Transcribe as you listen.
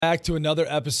Back to another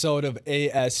episode of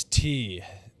AST.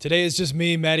 Today is just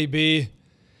me, Matty B,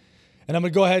 and I'm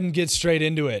going to go ahead and get straight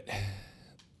into it.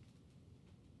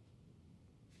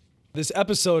 This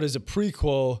episode is a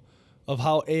prequel of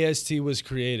how AST was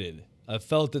created. I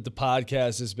felt that the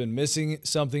podcast has been missing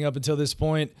something up until this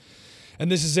point,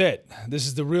 and this is it. This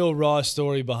is the real raw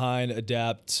story behind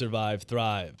Adapt, Survive,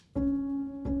 Thrive.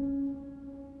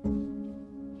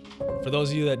 For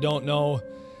those of you that don't know,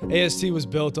 AST was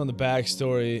built on the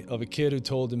backstory of a kid who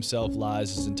told himself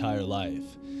lies his entire life.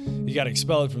 He got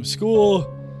expelled from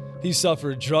school, he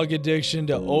suffered drug addiction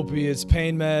to opiates,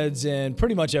 pain meds, and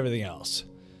pretty much everything else.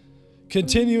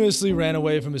 Continuously ran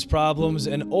away from his problems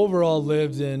and overall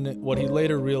lived in what he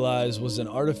later realized was an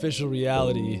artificial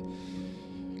reality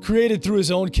created through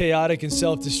his own chaotic and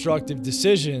self-destructive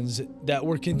decisions that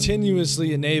were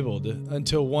continuously enabled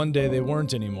until one day they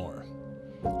weren't anymore.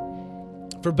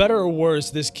 For better or worse,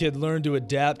 this kid learned to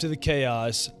adapt to the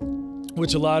chaos,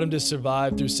 which allowed him to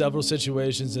survive through several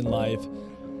situations in life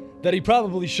that he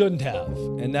probably shouldn't have,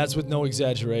 and that's with no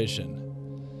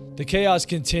exaggeration. The chaos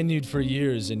continued for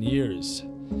years and years.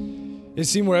 It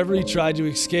seemed wherever he tried to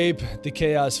escape, the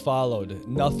chaos followed.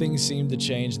 Nothing seemed to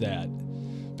change that.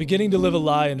 Beginning to live a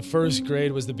lie in first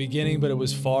grade was the beginning, but it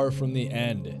was far from the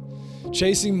end.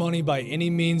 Chasing money by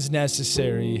any means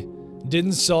necessary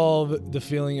didn't solve the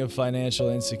feeling of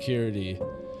financial insecurity.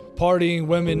 Partying,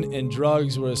 women, and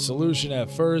drugs were a solution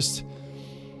at first,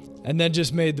 and then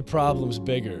just made the problems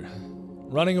bigger.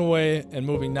 Running away and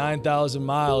moving 9,000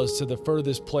 miles to the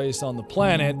furthest place on the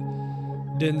planet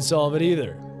didn't solve it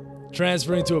either.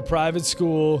 Transferring to a private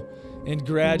school and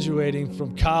graduating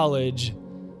from college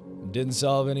didn't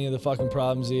solve any of the fucking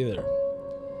problems either.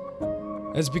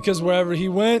 It's because wherever he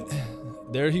went,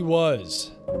 there he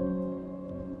was.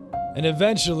 And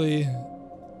eventually,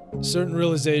 certain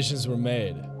realizations were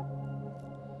made.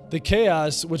 The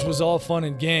chaos, which was all fun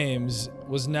and games,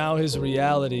 was now his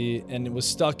reality, and it was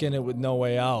stuck in it with no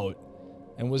way out,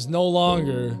 and was no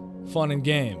longer fun and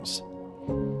games.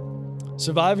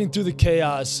 Surviving through the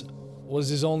chaos was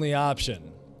his only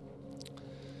option.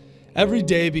 Every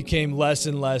day became less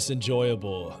and less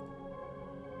enjoyable.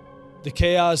 The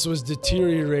chaos was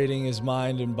deteriorating his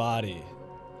mind and body.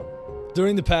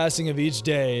 During the passing of each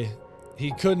day,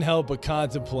 he couldn't help but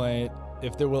contemplate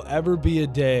if there will ever be a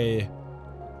day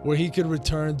where he could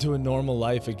return to a normal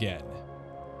life again.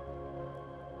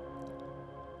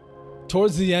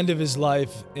 Towards the end of his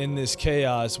life in this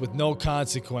chaos with no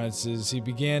consequences, he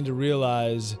began to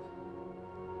realize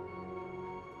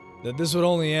that this would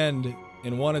only end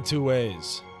in one of two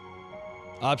ways.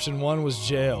 Option one was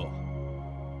jail.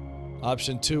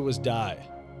 Option two was die.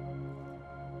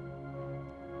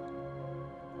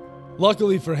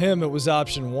 Luckily for him, it was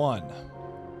option one.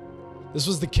 This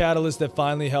was the catalyst that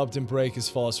finally helped him break his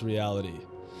false reality.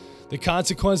 The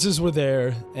consequences were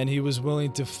there, and he was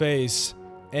willing to face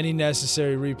any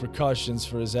necessary repercussions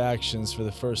for his actions for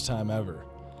the first time ever.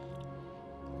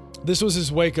 This was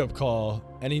his wake-up call,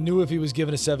 and he knew if he was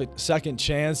given a second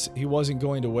chance, he wasn't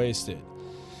going to waste it.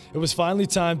 It was finally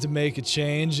time to make a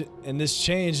change, and this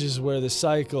change is where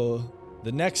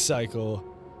the next cycle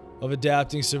of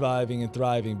adapting, surviving, and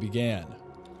thriving began.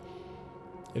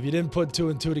 If you didn't put two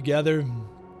and two together,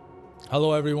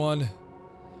 hello everyone,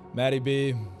 Matty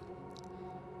B,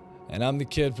 and I'm the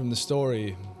kid from the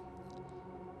story.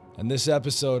 And this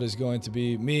episode is going to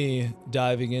be me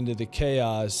diving into the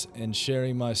chaos and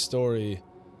sharing my story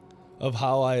of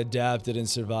how I adapted and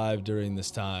survived during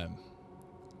this time.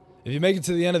 If you make it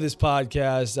to the end of this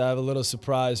podcast, I have a little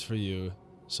surprise for you,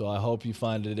 so I hope you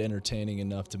find it entertaining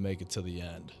enough to make it to the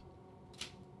end.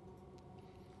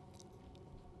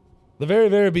 The very,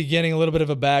 very beginning, a little bit of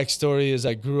a backstory is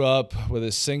I grew up with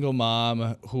a single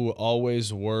mom who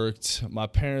always worked. My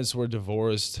parents were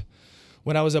divorced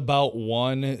when I was about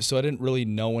one, so I didn't really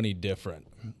know any different.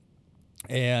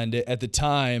 And at the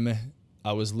time,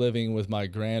 I was living with my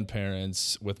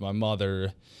grandparents, with my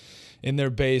mother, in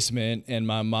their basement, and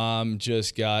my mom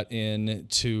just got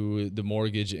into the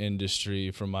mortgage industry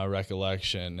from my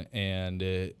recollection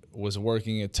and was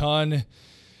working a ton,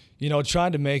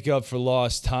 trying to make up for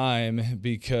lost time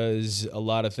because a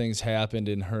lot of things happened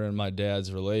in her and my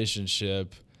dad's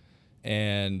relationship,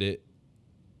 and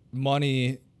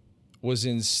money was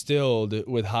instilled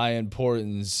with high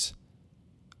importance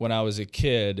when I was a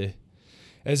kid,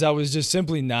 as I was just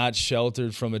simply not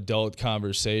sheltered from adult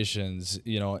conversations.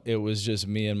 It was just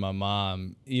me and my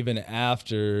mom, even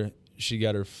after she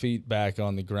got her feet back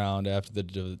on the ground after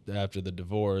the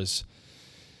divorce.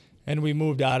 And we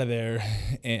moved out of there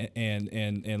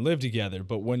and lived together.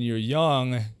 But when you're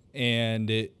young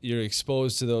and you're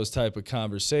exposed to those type of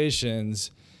conversations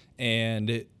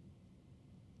And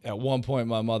at one point,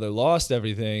 my mother lost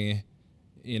everything.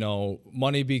 You know,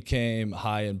 money became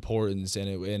high importance, and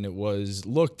it was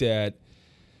looked at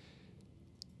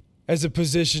as a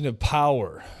position of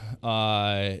power.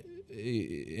 And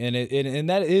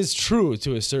that is true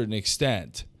to a certain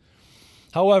extent.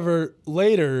 However,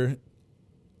 later,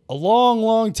 a long,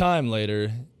 long time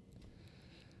later,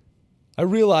 I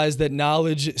realized that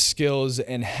knowledge, skills,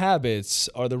 and habits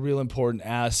are the real important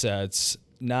assets,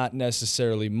 not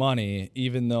necessarily money,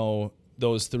 even though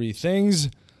those three things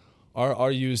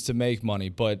are used to make money.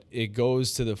 But it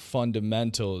goes to the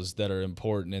fundamentals that are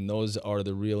important, and those are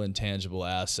the real intangible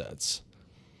assets.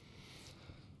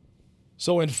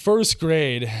 So in first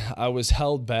grade, I was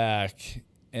held back,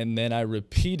 and then I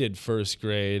repeated first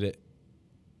grade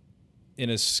at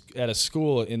a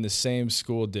school in the same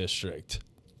school district.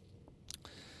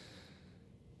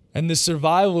 And the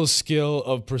survival skill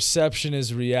of perception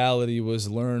as reality was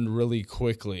learned really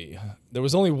quickly. There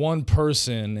was only one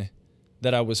person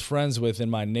that I was friends with in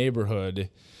my neighborhood,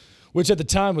 which at the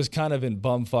time was kind of in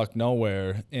bumfuck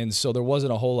nowhere, and so there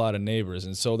wasn't a whole lot of neighbors.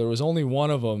 And so there was only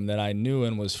one of them that I knew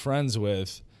and was friends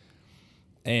with,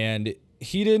 and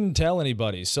he didn't tell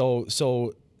anybody.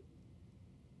 So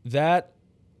that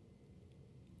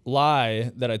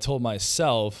lie that I told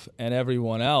myself and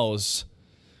everyone else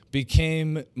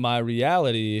became my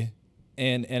reality,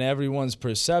 and everyone's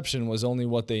perception was only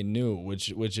what they knew,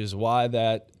 which is why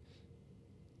that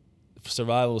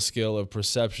survival skill of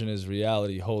perception as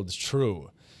reality holds true.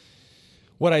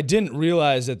 What I didn't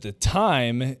realize at the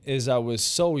time is I was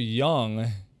so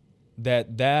young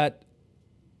that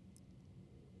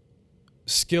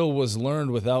skill was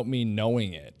learned without me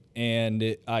knowing it.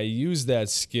 And I used that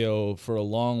skill for a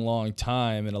long, long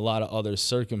time in a lot of other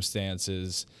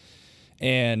circumstances.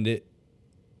 And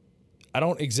I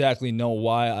don't exactly know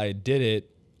why I did it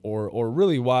or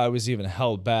really why I was even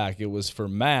held back. It was for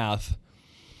math.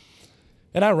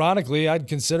 And ironically, I'd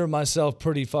consider myself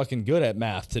pretty fucking good at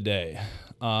math today.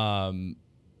 But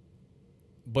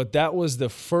that was the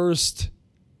first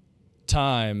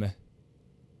time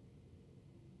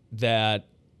that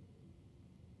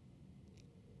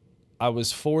I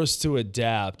was forced to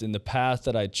adapt, and the path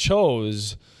that I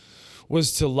chose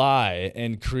was to lie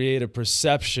and create a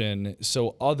perception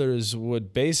so others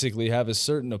would basically have a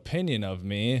certain opinion of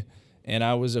me. And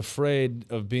I was afraid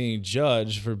of being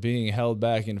judged for being held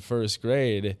back in first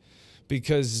grade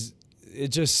because it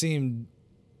just seemed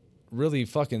really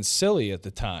fucking silly at the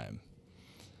time.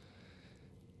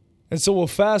 And so we'll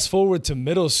fast forward to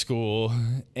middle school,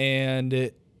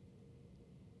 and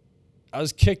I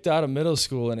was kicked out of middle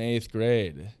school in 8th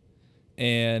grade.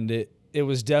 And it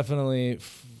was definitely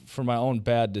for my own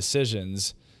bad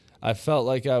decisions. I felt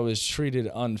like I was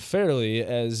treated unfairly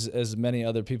as many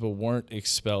other people weren't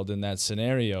expelled in that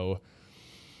scenario.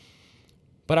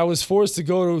 But I was forced to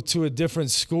go to a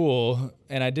different school,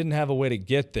 and I didn't have a way to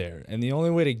get there. And the only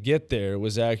way to get there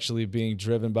was actually being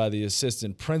driven by the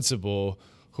assistant principal,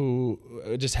 who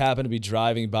just happened to be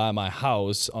driving by my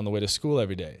house on the way to school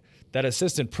every day. That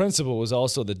assistant principal was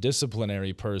also the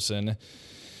disciplinary person.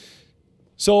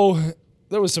 So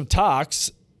there was some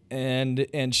talks,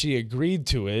 and she agreed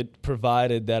to it,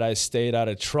 provided that I stayed out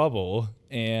of trouble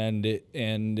and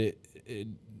it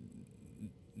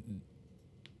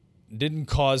didn't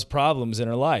cause problems in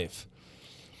her life.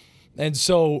 And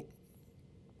so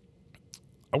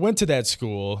I went to that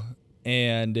school,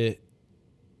 and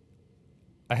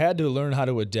I had to learn how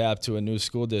to adapt to a new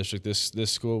school district.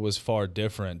 This school was far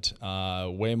different,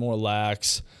 way more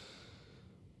lax,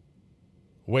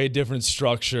 way different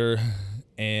structure,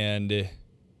 and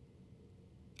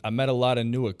I met a lot of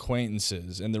new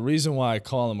acquaintances. And the reason why I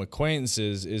call them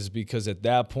acquaintances is because at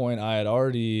that point I had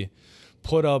already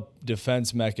put up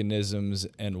defense mechanisms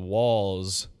and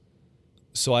walls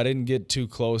so I didn't get too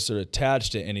close or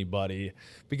attached to anybody,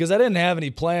 because I didn't have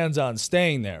any plans on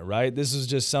staying there, right? This was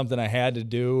just something I had to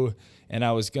do, and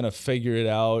I was going to figure it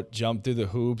out, jump through the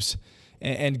hoops,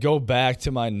 and go back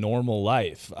to my normal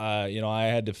life. I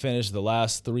had to finish the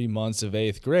last 3 months of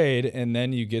 8th grade, and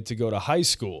then you get to go to high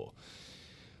school.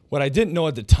 What I didn't know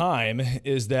at the time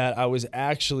is that I was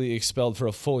actually expelled for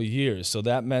a full year, so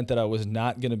that meant that I was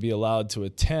not going to be allowed to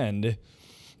attend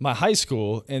my high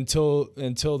school until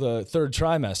the third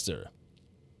trimester.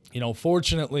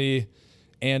 Fortunately,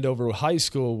 Andover High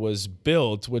School was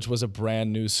built, which was a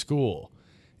brand new school.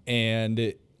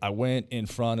 And I went in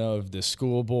front of the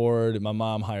school board. My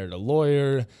mom hired a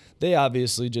lawyer. They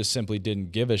obviously just simply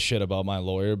didn't give a shit about my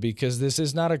lawyer, because this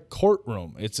is not a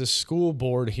courtroom. It's a school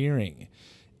board hearing.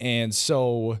 And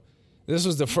so this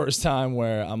was the first time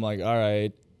where I'm like, all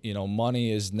right,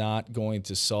 money is not going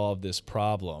to solve this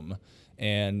problem.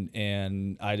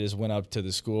 And I just went up to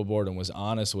the school board and was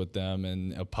honest with them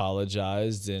and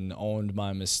apologized and owned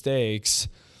my mistakes.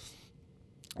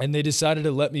 And they decided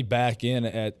to let me back in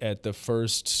at the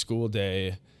first school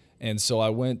day. And so I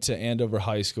went to Andover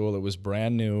High School. It was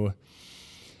brand new.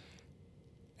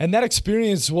 And that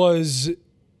experience was,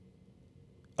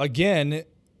 again,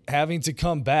 having to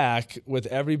come back with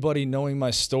everybody knowing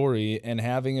my story and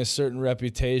having a certain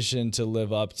reputation to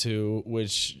live up to,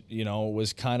 which,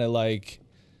 was kind of like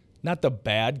not the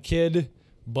bad kid,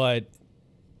 but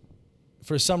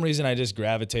for some reason I just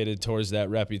gravitated towards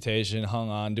that reputation, hung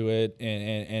on to it,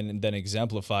 and then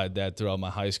exemplified that throughout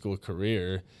my high school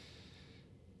career.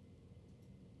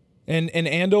 And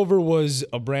Andover was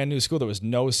a brand new school. There was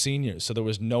no seniors, so there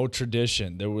was no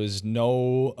tradition. There was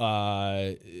no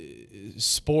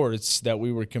sports that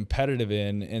we were competitive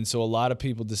in, and so a lot of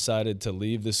people decided to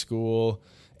leave the school,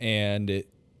 and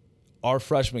our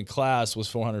freshman class was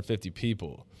 450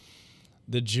 people.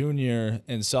 The junior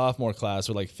and sophomore class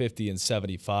were like 50 and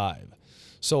 75.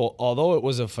 So although it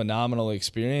was a phenomenal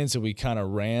experience and we kind of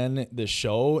ran the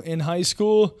show in high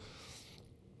school,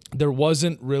 there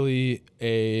wasn't really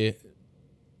a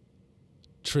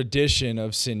tradition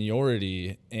of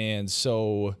seniority, and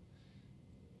so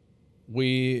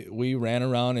we ran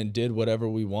around and did whatever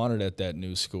we wanted at that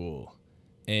new school.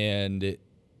 And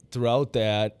throughout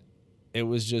that, it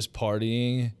was just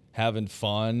partying, having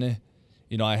fun.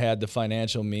 I had the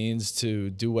financial means to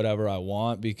do whatever I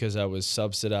want because I was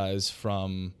subsidized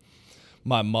from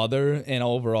my mother, and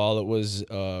overall it was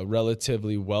a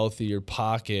relatively wealthier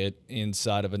pocket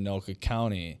inside of Anoka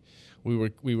County.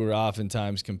 We were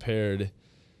oftentimes compared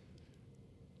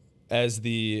as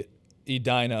the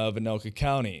Edina of Anoka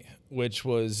County, which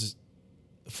was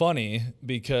funny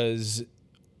because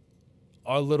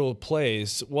our little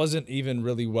place wasn't even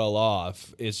really well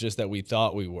off. It's just that we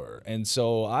thought we were. And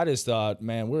so I just thought,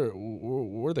 man,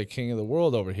 we're the king of the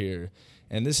world over here,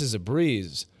 and this is a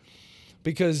breeze.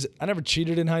 Because I never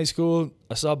cheated in high school.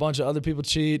 I saw a bunch of other people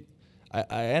cheat.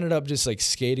 I ended up just like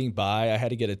skating by. I had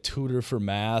to get a tutor for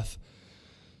math.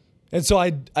 And so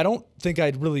I don't think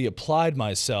I'd really applied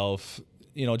myself,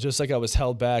 just like I was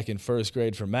held back in first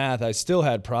grade for math. I still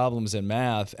had problems in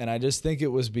math, and I just think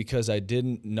it was because I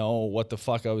didn't know what the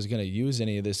fuck I was going to use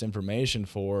any of this information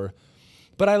for.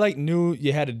 But I knew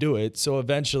you had to do it. So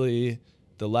eventually,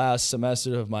 the last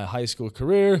semester of my high school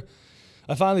career,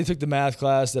 I finally took the math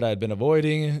class that I had been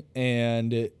avoiding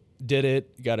and did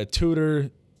it, got a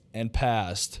tutor, and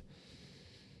passed.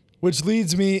 Which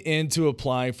leads me into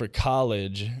applying for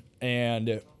college.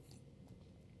 And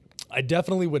I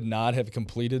definitely would not have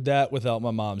completed that without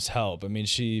my mom's help. I mean,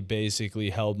 she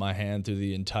basically held my hand through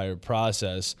the entire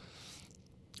process.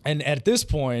 And at this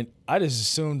point, I just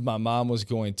assumed my mom was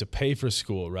going to pay for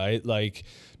school, right? Like,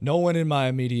 no one in my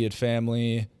immediate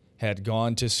family had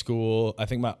gone to school. I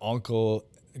think my uncle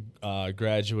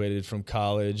graduated from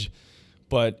college,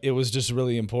 but it was just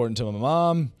really important to my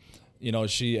mom.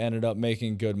 She ended up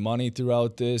making good money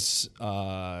throughout this,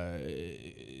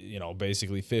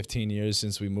 basically 15 years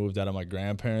since we moved out of my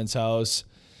grandparents' house.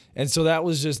 And so that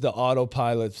was just the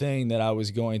autopilot thing that I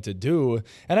was going to do.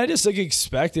 And I just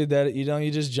expected that,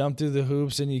 you just jump through the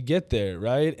hoops and you get there,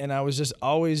 right? And I was just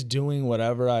always doing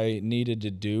whatever I needed to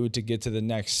do to get to the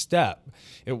next step.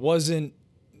 It wasn't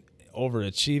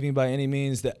overachieving by any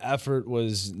means. The effort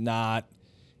was not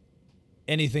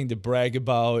anything to brag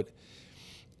about.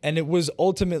 And it was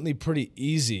ultimately pretty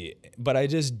easy, but I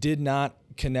just did not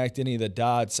connect any of the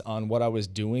dots on what I was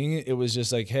doing. It was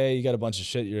just like, hey, you got a bunch of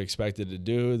shit you're expected to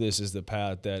do. This is the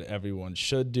path that everyone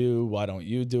should do. Why don't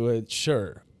you do it?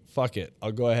 Sure. Fuck it.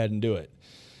 I'll go ahead and do it.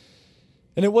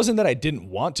 And it wasn't that I didn't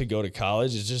want to go to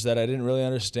college. It's just that I didn't really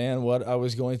understand what I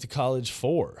was going to college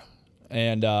for.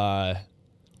 And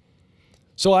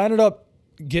so I ended up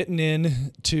getting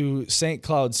in to St.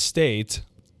 Cloud State,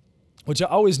 which I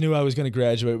always knew I was going to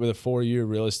graduate with a 4-year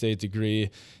real estate degree.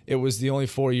 It was the only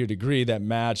 4-year degree that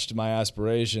matched my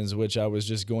aspirations, which I was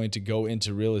just going to go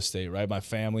into real estate, right? My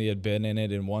family had been in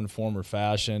it in one form or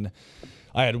fashion.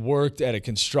 I had worked at a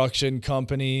construction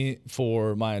company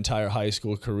for my entire high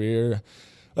school career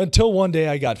until one day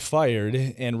I got fired,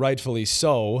 and rightfully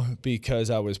so, because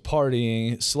I was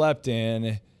partying, slept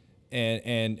in,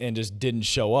 and just didn't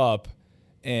show up.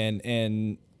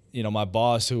 And my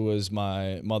boss, who was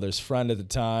my mother's friend at the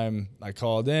time, I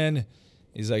called in.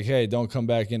 He's like, hey, don't come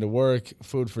back into work.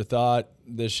 Food for thought.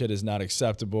 This shit is not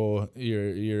acceptable.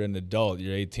 You're an adult.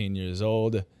 You're 18 years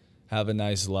old. Have a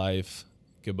nice life.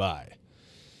 Goodbye.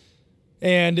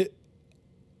 And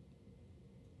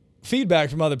feedback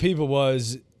from other people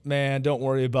was, man, don't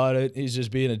worry about it. He's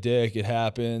just being a dick. It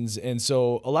happens. And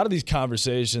so a lot of these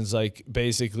conversations like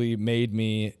basically made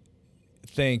me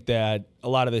think that a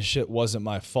lot of this shit wasn't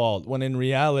my fault, when in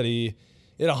reality,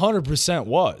 it 100%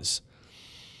 was.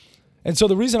 And so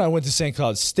the reason I went to St.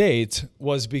 Cloud State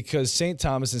was because St.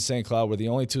 Thomas and St. Cloud were the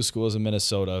only two schools in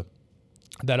Minnesota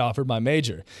that offered my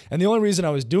major. And the only reason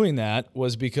I was doing that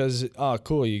was because, oh,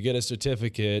 cool, you get a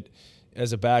certificate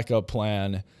as a backup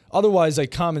plan. Otherwise,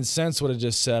 like, common sense would have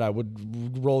just said I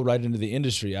would roll right into the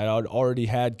industry. I already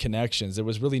had connections. There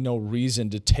was really no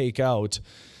reason to take out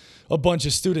a bunch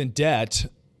of student debt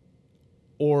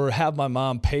or have my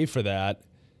mom pay for that.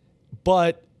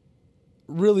 But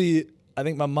really, I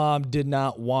think my mom did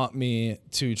not want me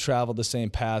to travel the same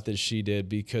path as she did,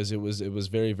 because it was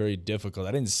very, very difficult.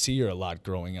 I didn't see her a lot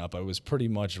growing up. I was pretty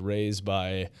much raised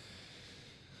by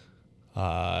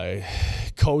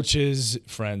coaches,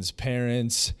 friends,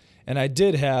 parents, and I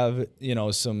did have,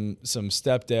 some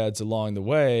stepdads along the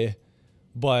way,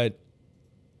 but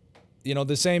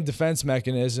the same defense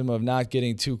mechanism of not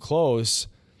getting too close,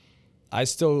 I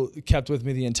still kept with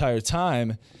me the entire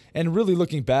time. And really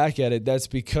looking back at it, that's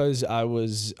because I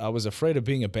was afraid of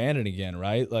being abandoned again,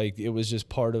 right? Like, it was just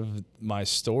part of my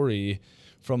story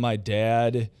from my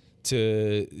dad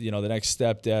to, the next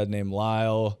stepdad named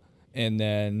Lyle, and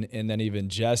then even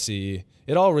Jesse.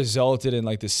 It all resulted in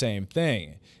like the same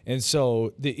thing. And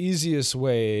so the easiest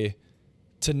way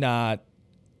to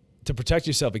protect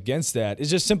yourself against that is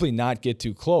just simply not get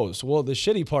too close. Well, the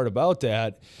shitty part about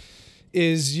that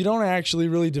is you don't actually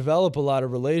really develop a lot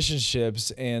of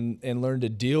relationships and learn to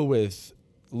deal with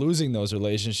losing those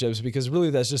relationships, because really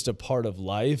that's just a part of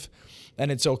life,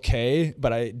 and it's okay.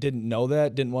 But I didn't know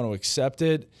that, didn't want to accept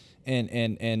it,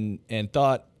 and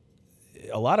thought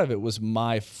a lot of it was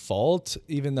my fault,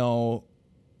 even though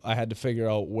I had to figure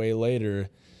out way later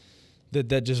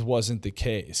that just wasn't the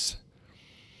case.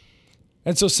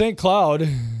 And so St. Cloud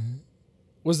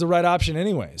was the right option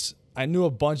anyways. I knew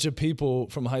a bunch of people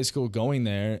from high school going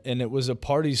there, and it was a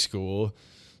party school.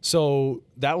 So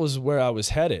that was where I was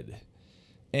headed.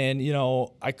 And,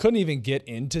 I couldn't even get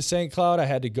into St. Cloud. I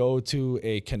had to go to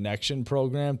a connection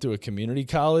program through a community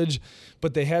college,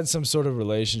 but they had some sort of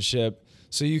relationship,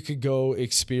 so you could go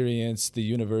experience the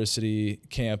university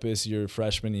campus your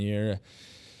freshman year.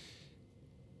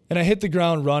 And I hit the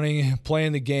ground running,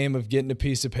 playing the game of getting a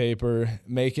piece of paper,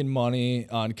 making money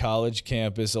on college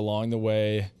campus along the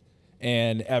way,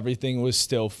 and everything was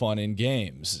still fun in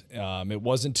games. It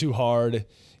wasn't too hard.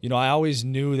 I always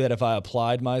knew that if I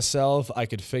applied myself, I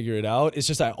could figure it out. It's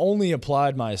just I only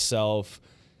applied myself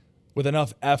with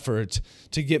enough effort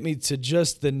to get me to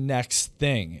just the next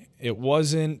thing. It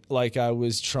wasn't like I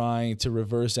was trying to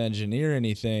reverse engineer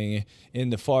anything in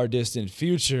the far distant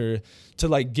future to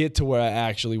like get to where I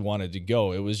actually wanted to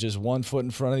go. It was just one foot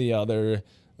in front of the other.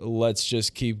 Let's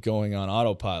just keep going on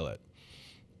autopilot.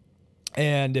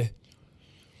 And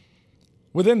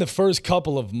within the first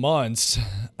couple of months,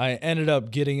 I ended up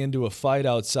getting into a fight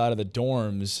outside of the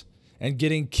dorms and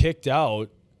getting kicked out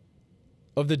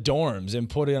of the dorms and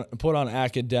put on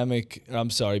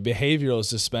behavioral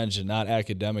suspension, not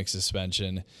academic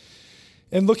suspension.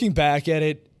 And looking back at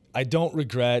it, I don't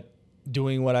regret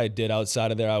doing what I did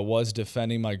outside of there. I was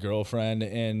defending my girlfriend,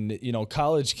 and,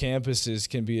 college campuses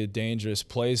can be a dangerous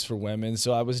place for women.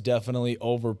 So I was definitely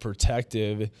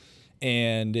overprotective.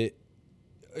 And,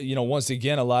 once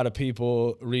again, a lot of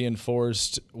people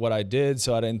reinforced what I did,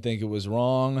 so I didn't think it was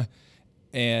wrong.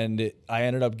 And I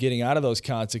ended up getting out of those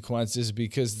consequences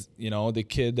because, the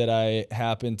kid that I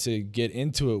happened to get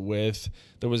into it with,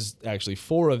 there was actually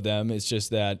 4 of them. It's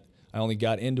just that I only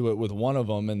got into it with one of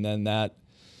them, and then that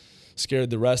scared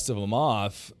the rest of them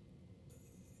off.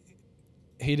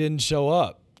 He didn't show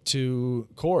up to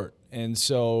court. And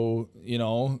so,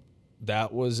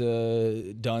 that was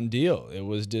a done deal. It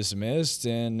was dismissed,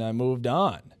 and I moved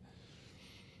on.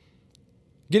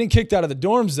 Getting kicked out of the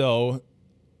dorms, though,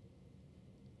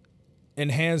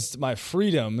 enhanced my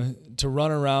freedom to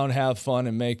run around, have fun,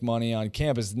 and make money on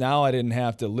campus. Now I didn't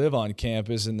have to live on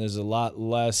campus, and there's a lot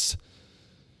less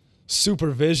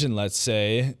supervision, let's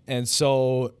say. And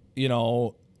so,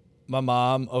 my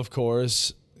mom, of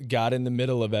course, got in the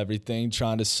middle of everything,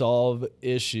 trying to solve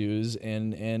issues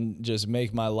and just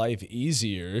make my life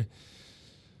easier.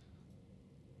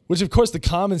 Which, of course, the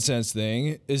common sense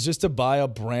thing is just to buy a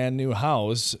brand new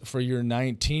house for your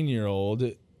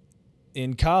 19-year-old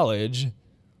in college.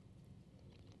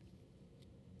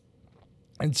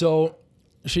 And so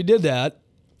she did that.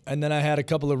 And then I had a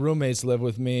couple of roommates live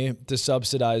with me to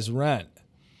subsidize rent.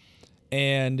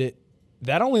 And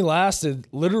that only lasted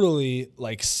literally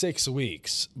like 6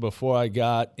 weeks before I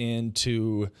got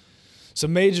into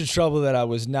some major trouble that I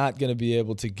was not going to be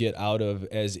able to get out of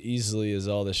as easily as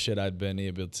all the shit I'd been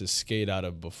able to skate out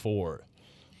of before.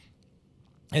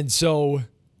 And so,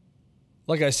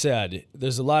 like I said,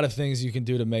 there's a lot of things you can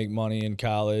do to make money in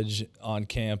college, on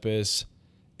campus,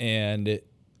 and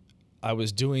I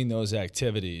was doing those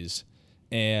activities,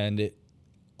 and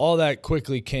all that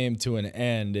quickly came to an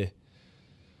end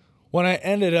when I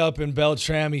ended up in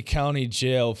Beltrami County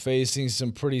Jail facing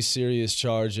some pretty serious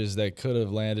charges that could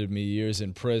have landed me years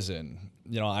in prison.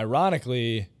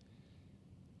 Ironically,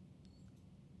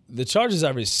 the charges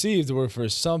I received were for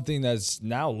something that's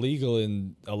now legal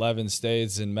in 11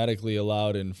 states and medically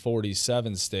allowed in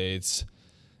 47 states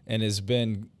and has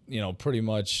been, pretty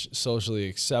much socially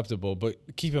acceptable.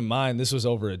 But keep in mind, this was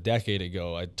over a decade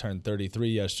ago. I turned 33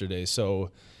 yesterday,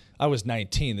 so I was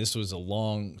 19. This was a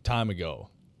long time ago.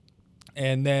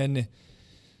 And then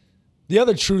the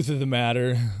other truth of the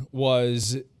matter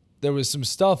was there was some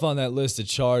stuff on that list of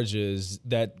charges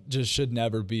that just should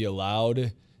never be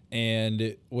allowed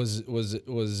and was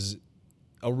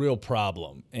a real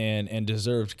problem and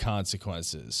deserved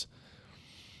consequences.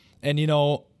 And,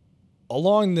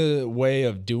 along the way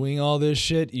of doing all this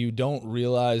shit, you don't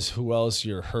realize who else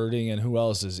you're hurting and who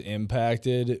else is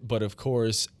impacted. But, of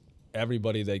course,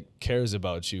 everybody that cares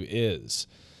about you is.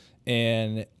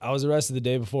 And I was arrested the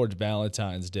day before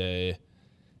Valentine's Day,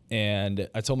 and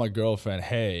I told my girlfriend,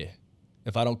 hey,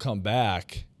 if I don't come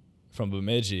back from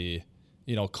Bemidji,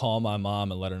 call my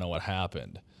mom and let her know what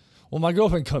happened. Well, my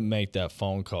girlfriend couldn't make that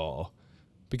phone call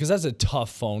because that's a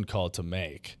tough phone call to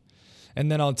make.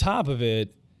 And then on top of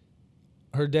it,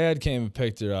 her dad came and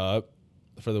picked her up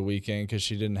for the weekend because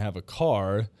she didn't have a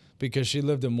car because she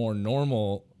lived a more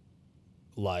normal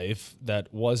life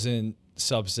that wasn't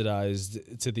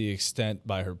subsidized to the extent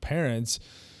by her parents.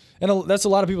 And that's a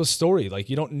lot of people's story. Like,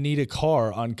 you don't need a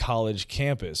car on college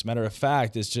campus. Matter of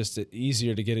fact, it's just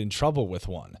easier to get in trouble with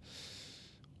one.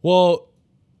 Well,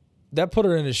 that put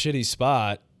her in a shitty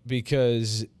spot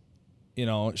because, she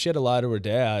had to lie to her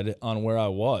dad on where I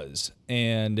was.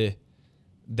 And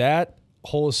that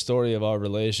whole story of our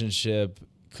relationship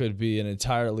could be an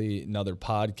entirely another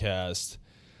podcast.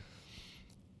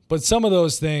 But some of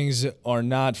those things are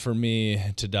not for me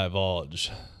to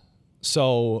divulge.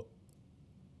 So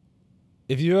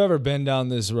if you've ever been down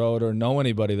this road or know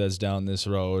anybody that's down this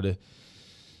road,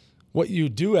 what you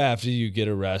do after you get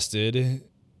arrested,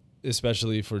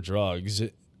 especially for drugs,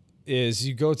 is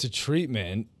you go to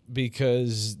treatment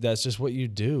because that's just what you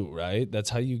do, right? That's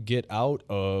how you get out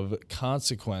of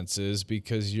consequences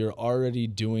because you're already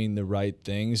doing the right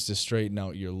things to straighten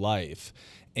out your life.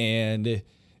 And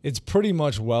it's pretty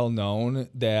much well known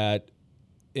that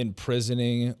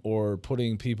imprisoning or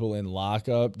putting people in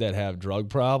lockup that have drug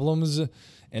problems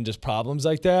and just problems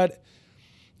like that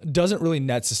doesn't really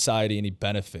net society any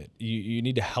benefit. You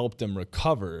need to help them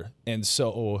recover. And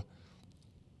so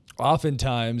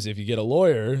oftentimes if you get a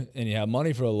lawyer and you have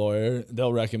money for a lawyer,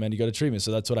 they'll recommend you go to treatment.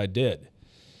 So that's what I did.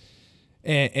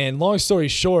 And long story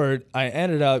short, I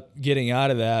ended up getting out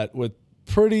of that with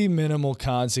pretty minimal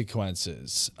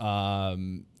consequences.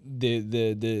 The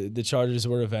charges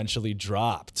were eventually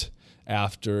dropped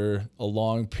after a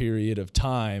long period of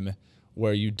time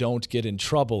where you don't get in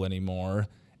trouble anymore.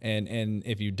 And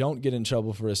if you don't get in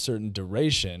trouble for a certain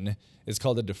duration, it's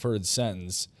called a deferred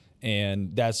sentence.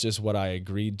 And that's just what I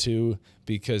agreed to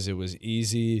because it was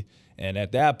easy. And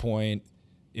at that point,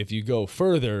 if you go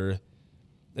further,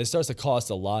 it starts to cost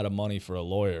a lot of money for a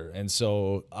lawyer. And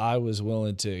so I was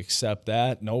willing to accept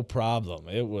that. No problem.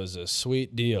 It was a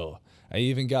sweet deal. I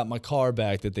even got my car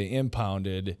back that they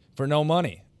impounded for no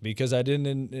money because I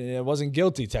wasn't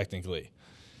guilty technically.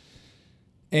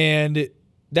 And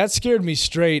that scared me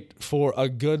straight for a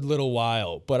good little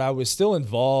while, but I was still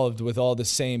involved with all the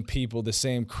same people, the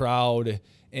same crowd,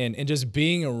 and just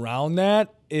being around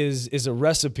that is a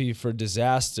recipe for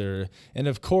disaster. And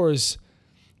of course,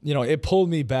 it pulled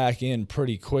me back in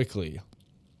pretty quickly.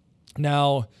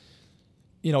 Now,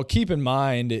 keep in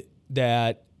mind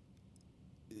that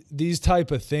these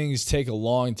type of things take a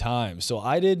long time. So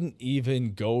I didn't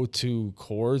even go to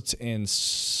court and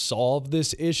solve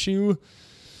this issue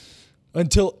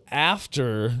until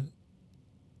after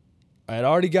I had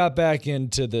already got back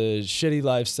into the shitty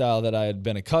lifestyle that I had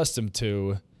been accustomed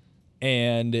to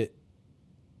and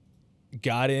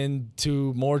got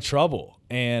into more trouble.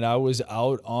 And I was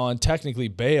out on, technically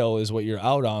bail is what you're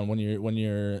out on when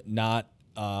you're not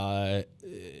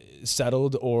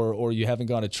settled or you haven't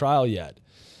gone to trial yet.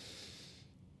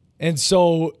 And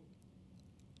so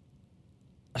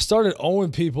I started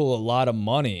owing people a lot of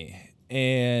money,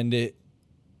 and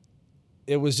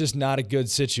it was just not a good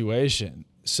situation.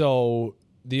 So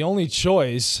the only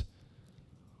choice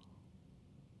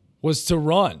was to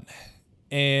run.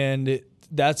 And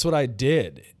that's what I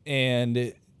did.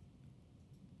 And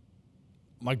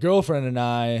my girlfriend and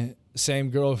I, same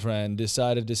girlfriend,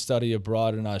 decided to study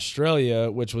abroad in Australia,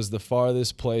 which was the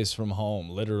farthest place from home,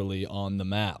 literally on the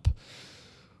map.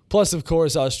 Plus, of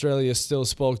course, Australia still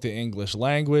spoke the English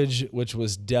language, which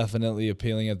was definitely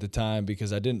appealing at the time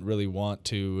because I didn't really want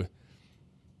to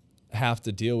have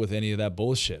to deal with any of that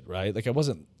bullshit, right? Like, I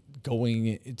wasn't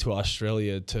going to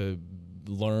Australia to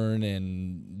learn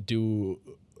and do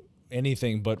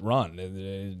anything but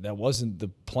run. That wasn't the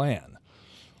plan.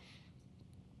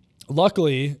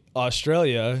 Luckily,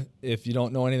 Australia, if you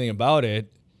don't know anything about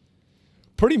it,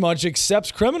 pretty much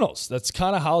accepts criminals. That's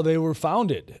kind of how they were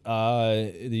founded.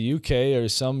 The UK or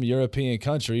some European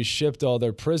country shipped all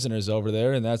their prisoners over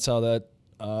there, and that's how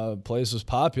that place was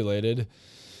populated,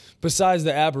 besides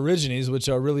the Aborigines, which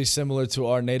are really similar to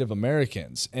our Native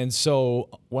Americans. And so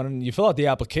when you fill out the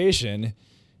application,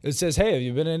 it says, hey, have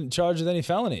you been in charge of any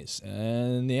felonies?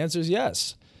 And the answer is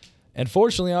yes. And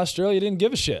fortunately, Australia didn't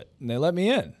give a shit, and they let me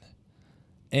in.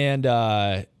 And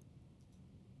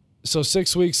so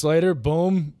 6 weeks later,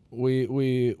 boom, we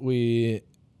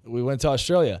went to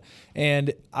Australia.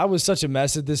 And I was such a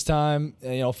mess at this time,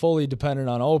 fully dependent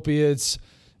on opiates,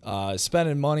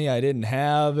 spending money I didn't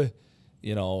have,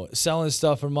 selling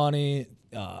stuff for money,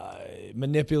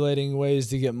 manipulating ways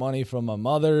to get money from my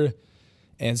mother.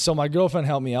 And so my girlfriend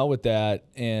helped me out with that.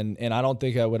 And I don't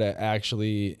think I would have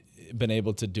actually been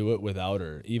able to do it without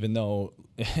her, even though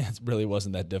it really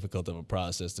wasn't that difficult of a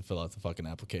process to fill out the fucking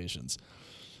applications.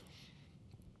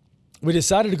 We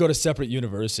decided to go to separate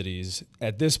universities.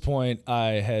 At this point,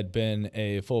 I had been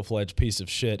a full-fledged piece of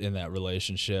shit in that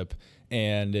relationship,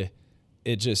 and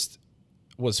it just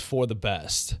was for the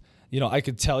best. I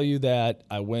could tell you that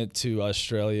I went to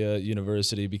Australia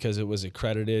University because it was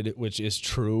accredited, which is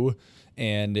true,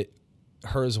 and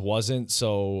hers wasn't,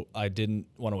 so I didn't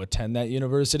want to attend that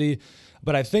university.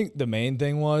 But I think the main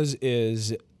thing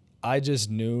is I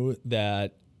just knew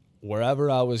that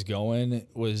wherever I was going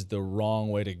was the wrong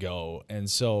way to go. And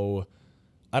so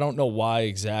I don't know why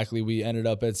exactly we ended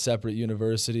up at separate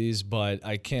universities, but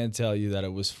I can tell you that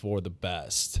it was for the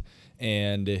best.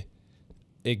 And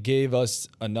it gave us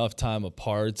enough time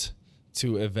apart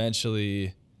to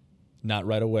eventually, not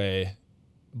right away,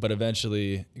 but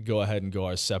eventually go ahead and go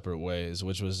our separate ways,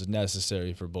 which was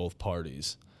necessary for both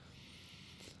parties.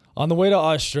 On the way to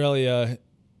Australia,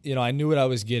 I knew what I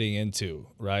was getting into,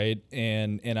 right?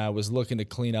 And I was looking to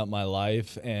clean up my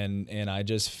life, and I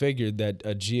just figured that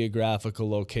a geographical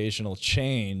locational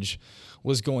change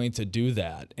was going to do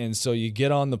that. And so you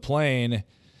get on the plane,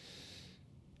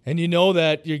 and you know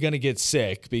that you're going to get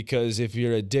sick because if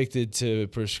you're addicted to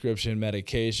prescription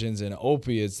medications and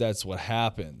opiates, that's what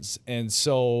happens. And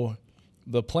so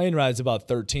the plane ride's about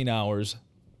 13 hours.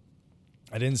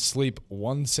 I didn't sleep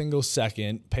one single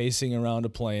second, pacing around a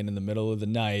plane in the middle of the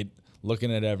night,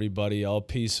 looking at everybody, all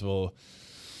peaceful.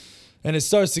 And it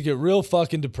starts to get real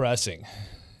fucking depressing.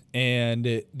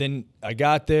 And then I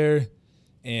got there,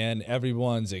 and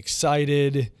everyone's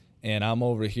excited, and I'm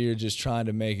over here just trying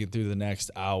to make it through the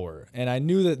next hour. And I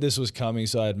knew that this was coming,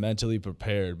 so I had mentally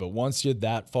prepared. But once you're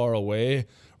that far away,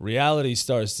 reality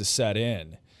starts to set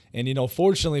in. And,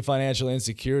 fortunately, financial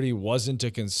insecurity wasn't a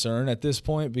concern at this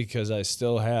point because I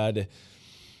still had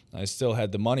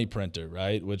the money printer,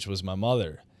 right, which was my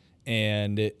mother.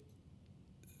 And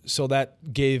so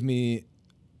that gave me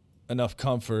enough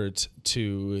comfort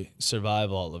to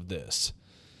survive all of this.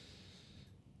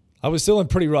 I was still in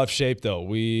pretty rough shape, though.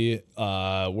 We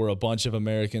were a bunch of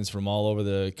Americans from all over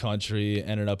the country,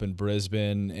 ended up in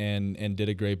Brisbane and did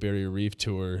a Great Barrier Reef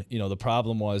tour. The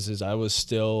problem was I was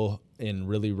still in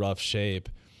really rough shape,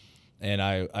 and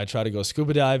I tried to go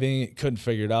scuba diving, couldn't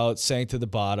figure it out, sank to the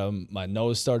bottom. My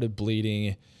nose started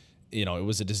bleeding. It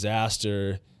was a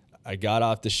disaster. I got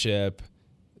off the ship,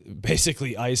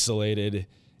 basically isolated,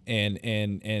 and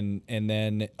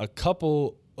then a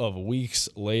couple of weeks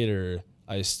later,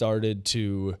 I started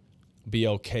to be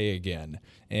okay again.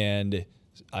 And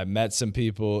I met some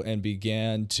people and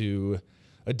began to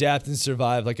adapt and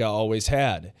survive like I always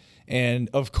had. And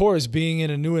of course, being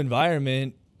in a new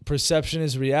environment, perception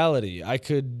is reality. I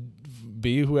could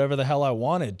be whoever the hell I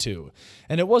wanted to.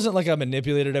 And it wasn't like I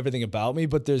manipulated everything about me,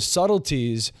 but there's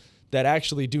subtleties that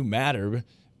actually do matter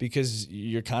because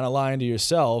you're kind of lying to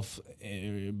yourself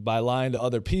by lying to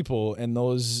other people, and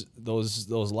those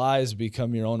lies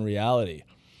become your own reality.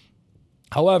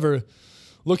 However,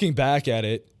 looking back at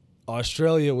it,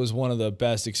 Australia was one of the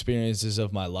best experiences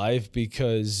of my life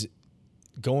because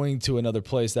going to another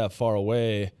place that far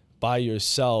away by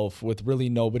yourself with really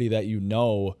nobody that you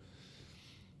know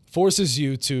forces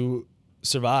you to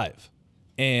survive.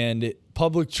 And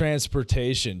public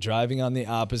transportation, driving on the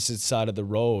opposite side of the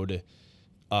road,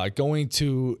 going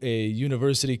to a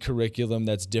university curriculum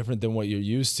that's different than what you're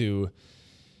used to,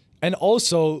 and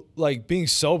also like being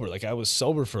sober. Like I was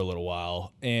sober for a little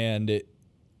while, and it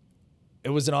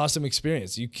was an awesome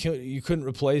experience. You couldn't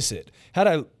replace it. Had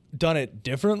I done it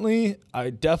differently, I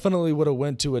definitely would have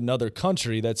went to another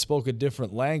country that spoke a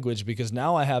different language, because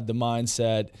now I have the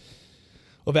mindset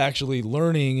of actually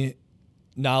learning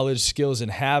knowledge, skills, and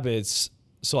habits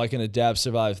so I can adapt,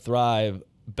 survive, thrive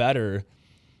better.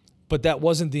 But that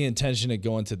wasn't the intention of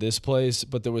going to this place,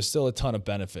 but there was still a ton of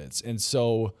benefits. And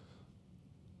so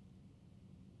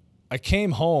I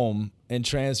came home and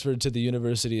transferred to the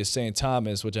University of St.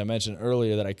 Thomas, which I mentioned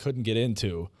earlier that I couldn't get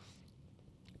into.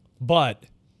 But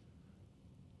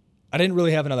I didn't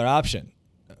really have another option.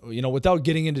 You know, without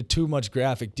getting into too much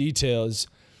graphic details,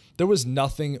 there was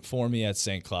nothing for me at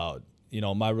St. Cloud. You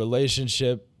know, my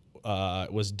relationship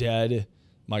was dead.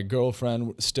 My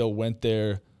girlfriend still went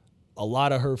there. A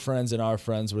lot of her friends and our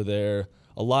friends were there.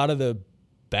 A lot of the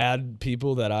bad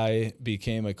people that I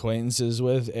became acquaintances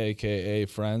with, aka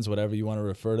friends, whatever you want to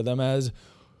refer to them as,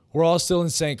 were all still in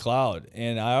St. Cloud.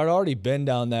 And I had already been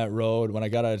down that road when I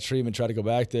got out of treatment, tried to go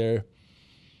back there.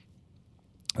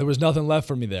 There was nothing left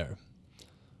for me there.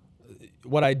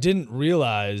 What I didn't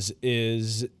realize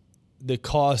is the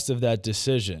cost of that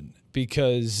decision,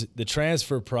 because the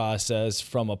transfer process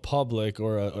from a public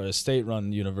or a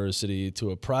state-run university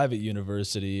to a private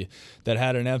university that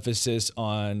had an emphasis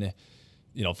on,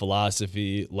 you know,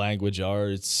 philosophy, language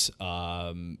arts,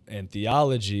 and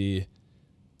theology,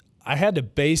 I had to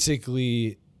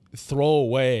basically throw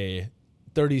away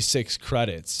 36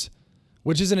 credits,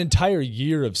 which is an entire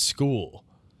year of school.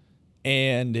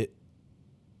 And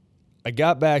I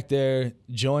got back there,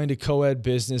 joined a co-ed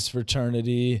business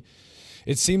fraternity.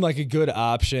 It seemed like a good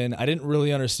option. I didn't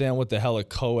really understand what the hell a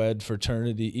co-ed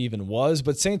fraternity even was,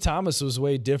 but St. Thomas was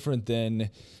way different than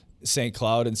St.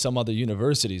 Cloud and some other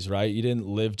universities, right? You didn't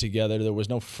live together. There was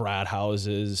no frat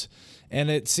houses. And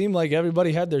it seemed like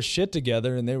everybody had their shit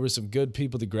together, and there were some good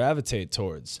people to gravitate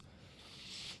towards.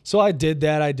 So I did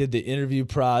that. I did the interview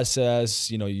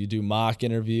process. You know, you do mock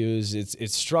interviews.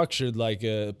 It's structured like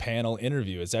a panel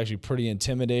interview. It's actually pretty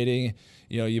intimidating.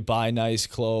 You know, you buy nice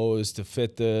clothes to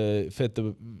fit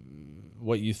the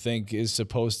what you think is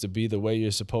supposed to be the way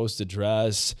you're supposed to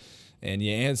dress, and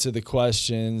you answer the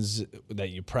questions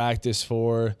that you practice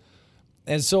for.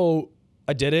 And so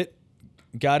I did it,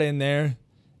 got in there,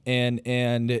 and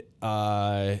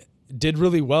did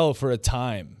really well for a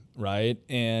time, right?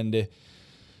 And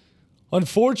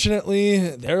unfortunately,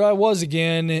 there I was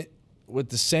again with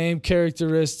the same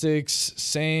characteristics,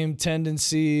 same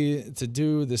tendency to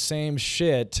do the same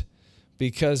shit,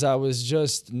 because I was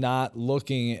just not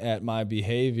looking at my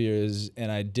behaviors,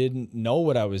 and I didn't know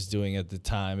what I was doing at the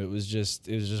time. It was just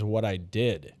what I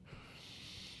did.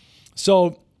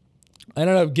 So I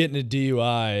ended up getting a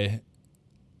DUI,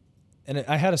 and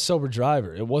I had a sober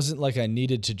driver. It wasn't like I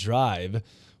needed to drive,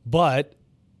 but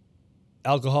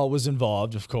alcohol was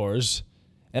involved, of course,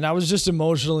 and I was just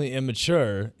emotionally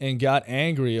immature and got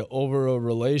angry over a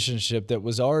relationship that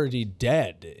was already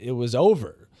dead. It was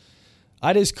over.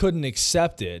 I just couldn't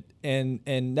accept it, and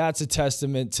that's a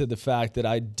testament to the fact that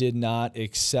I did not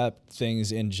accept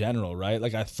things in general, right?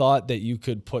 Like, I thought that you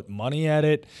could put money at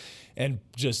it and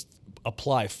just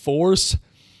apply force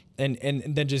and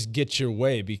then just get your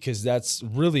way, because that's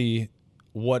really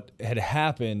what had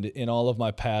happened in all of my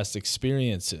past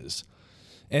experiences.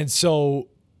 And so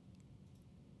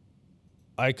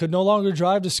I could no longer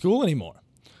drive to school anymore.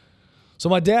 So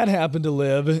my dad happened to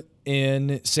live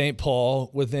in St.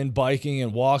 Paul within biking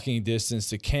and walking distance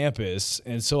to campus.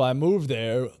 And so I moved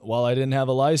there while I didn't have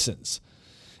a license.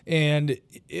 And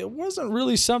it wasn't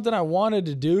really something I wanted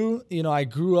to do. You know, I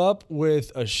grew up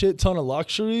with a shit ton of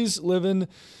luxuries living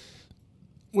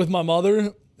with my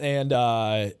mother, and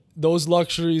those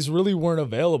luxuries really weren't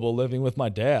available living with my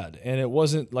dad. And it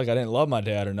wasn't like I didn't love my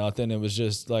dad or nothing. It was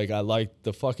just like I liked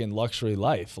the fucking luxury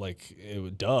life. Like, it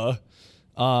was duh.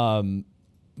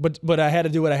 But I had to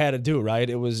do what I had to do, right?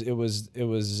 It was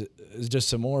just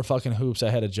some more fucking hoops I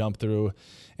had to jump through,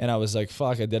 and I was like,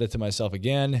 fuck, I did it to myself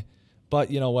again. But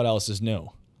you know what else is new?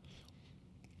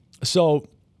 So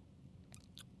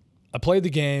I played the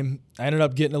game. I ended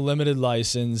up getting a limited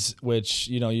license, which,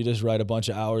 you know, you just write a bunch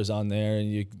of hours on there and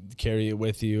you carry it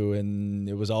with you, and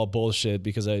it was all bullshit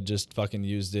because I just fucking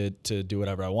used it to do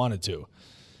whatever I wanted to.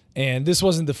 And this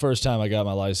wasn't the first time I got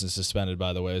my license suspended,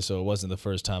 by the way, so it wasn't the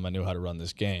first time I knew how to run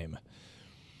this game.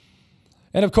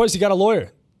 And of course, you got a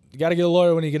lawyer. You got to get a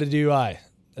lawyer when you get a DUI,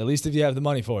 at least if you have the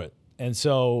money for it. And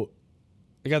so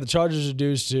I got the charges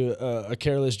reduced to a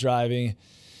careless driving.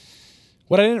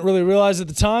 What I didn't really realize at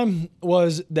the time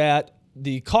was that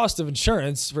the cost of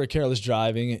insurance for careless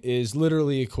driving is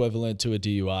literally equivalent to a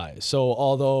DUI. So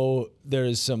although there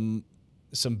is some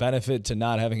benefit to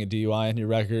not having a DUI on your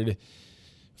record,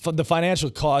 the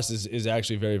financial cost is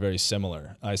actually very, very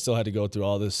similar. I still had to go through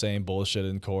all the same bullshit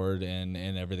in court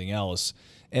and everything else.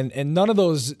 And none of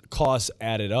those costs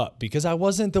added up because I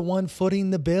wasn't the one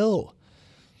footing the bill.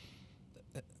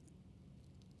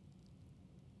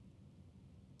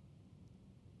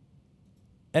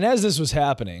 And as this was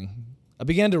happening, I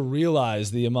began to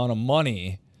realize the amount of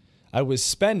money I was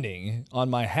spending on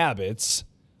my habits,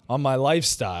 on my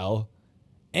lifestyle,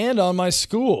 and on my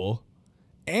school,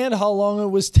 and how long it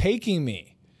was taking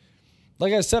me.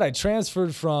 Like I said, I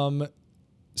transferred from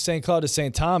St. Cloud to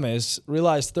St. Thomas,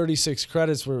 realized 36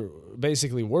 credits were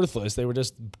basically worthless. They were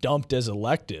just dumped as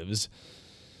electives.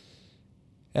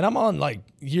 And I'm on like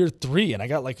year 3 and I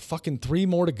got like fucking 3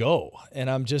 more to go. And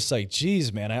I'm just like,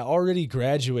 geez, man, I already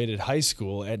graduated high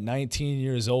school at 19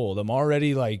 years old. I'm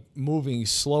already like moving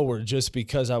slower just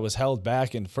because I was held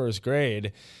back in first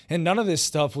grade. And none of this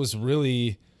stuff was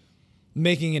really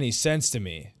making any sense to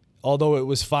me. Although it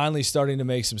was finally starting to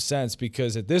make some sense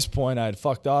because at this point I had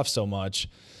fucked off so much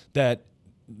that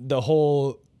the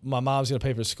whole my mom's going to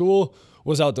pay for school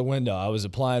was out the window. I was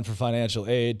applying for financial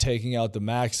aid, taking out the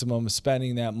maximum,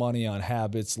 spending that money on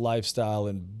habits, lifestyle,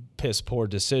 and piss poor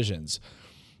decisions.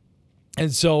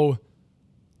 And so,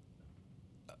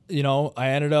 I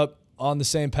ended up on the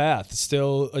same path,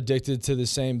 still addicted to the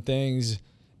same things.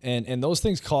 And those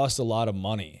things cost a lot of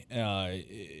money.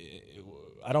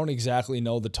 I don't exactly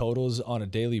know the totals on a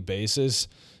daily basis,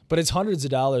 but it's hundreds of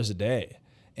dollars a day.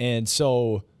 And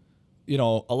so,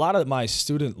 a lot of my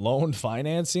student loan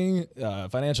financing,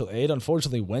 financial aid,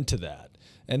 unfortunately went to that.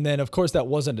 And then, of course, that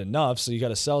wasn't enough, so you got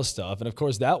to sell stuff. And, of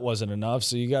course, that wasn't enough,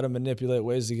 so you got to manipulate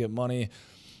ways to get money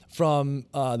from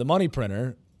the money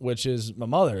printer, which is my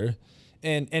mother.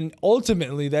 And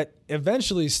ultimately, that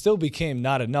eventually still became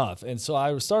not enough. And so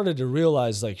I started to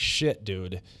realize, like, shit,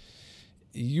 dude,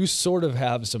 you sort of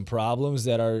have some problems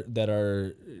that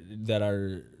are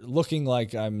looking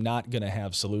like I'm not going to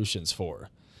have solutions for.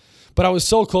 But I was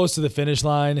so close to the finish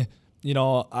line.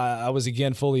 I was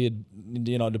again fully,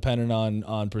 dependent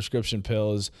on prescription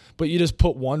pills. But you just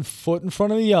put one foot in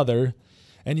front of the other,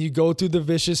 and you go through the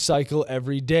vicious cycle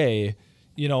every day,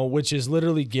 which is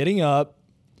literally getting up,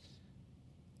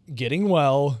 getting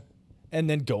well, and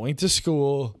then going to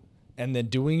school, and then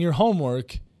doing your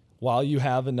homework while you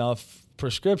have enough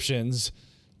prescriptions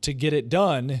to get it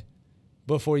done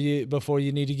before you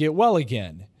need to get well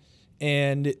again.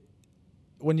 And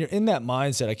when you're in that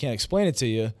mindset, I can't explain it to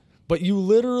you, but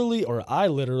I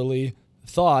literally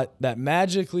thought that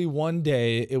magically one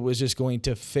day it was just going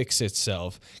to fix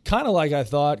itself. Kind of like I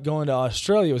thought going to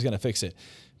Australia was going to fix it.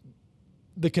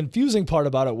 The confusing part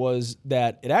about it was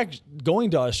that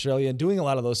going to Australia and doing a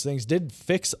lot of those things did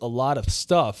fix a lot of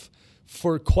stuff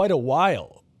for quite a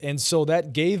while. And so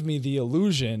that gave me the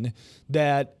illusion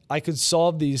that I could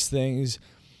solve these things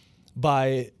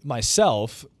by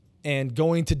myself and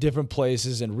going to different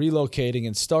places and relocating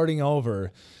and starting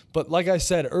over. But like I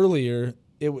said earlier,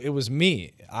 it was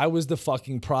me. I was the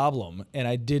fucking problem, and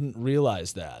I didn't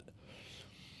realize that.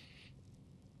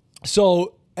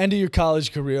 So, end of your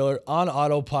college career, on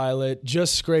autopilot,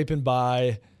 just scraping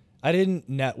by. I didn't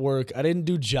network. I didn't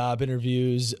do job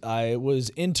interviews. I was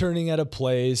interning at a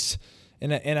place,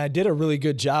 and I did a really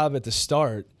good job at the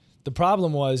start. The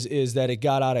problem is that it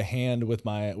got out of hand with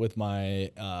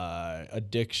my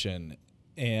addiction,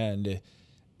 and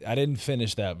I didn't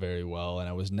finish that very well, and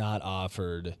I was not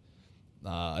offered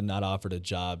a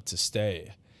job to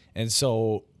stay. And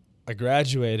so I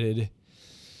graduated,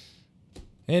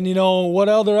 and what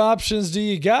other options do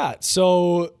you got?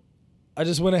 So I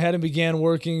just went ahead and began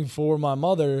working for my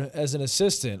mother as an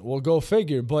assistant. Well, go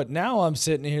figure. But now I'm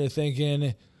sitting here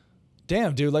thinking,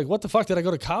 damn, dude, like, what the fuck did I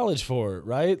go to college for,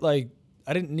 right? Like,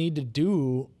 I didn't need to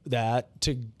do that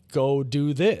to go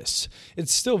do this.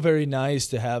 It's still very nice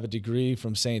to have a degree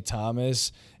from St.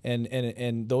 Thomas,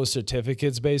 and those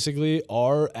certificates basically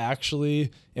are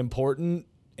actually important,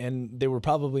 and they were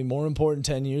probably more important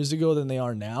 10 years ago than they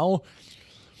are now.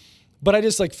 But I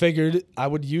just figured I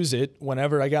would use it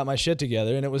whenever I got my shit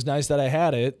together, and it was nice that I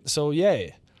had it, so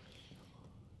yay.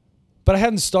 But I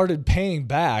hadn't started paying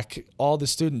back all the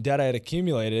student debt I had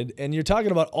accumulated, and you're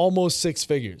talking about almost 6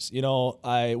 figures.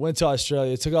 I went to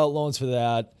Australia, took out loans for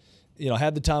that,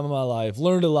 had the time of my life,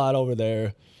 learned a lot over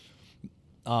there.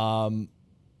 But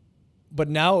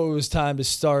now it was time to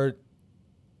start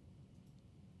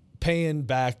paying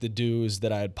back the dues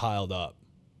that I had piled up.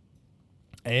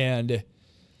 And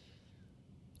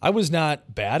I was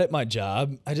not bad at my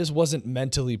job. I just wasn't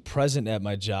mentally present at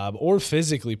my job or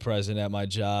physically present at my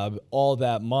job all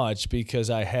that much because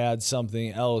I had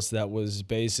something else that was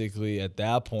basically at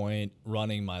that point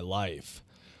running my life.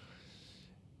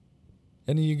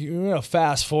 And you're gonna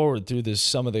fast forward through this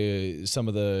some of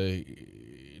the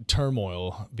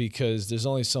turmoil because there's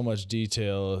only so much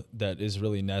detail that is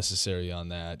really necessary on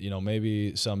that.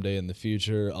 Maybe someday in the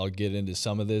future I'll get into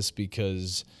some of this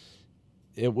because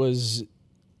it was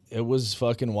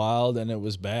fucking wild and it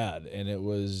was bad and it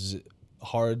was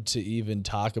hard to even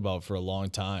talk about for a long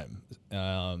time.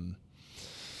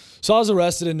 So I was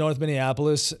arrested in North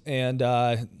Minneapolis, and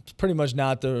it's pretty much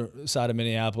not the side of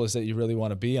Minneapolis that you really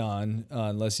want to be on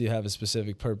unless you have a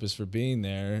specific purpose for being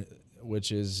there,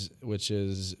 which is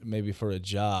maybe for a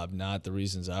job, not the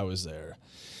reasons I was there.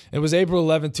 It was April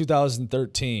 11th,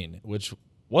 2013, which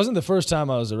wasn't the first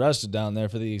time I was arrested down there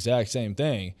for the exact same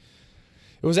thing.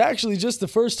 It was actually just the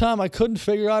first time I couldn't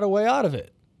figure out a way out of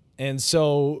it. And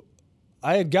so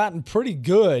I had gotten pretty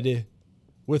good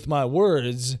with my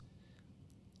words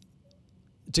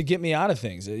to get me out of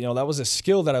things. That was a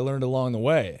skill that I learned along the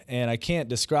way. And I can't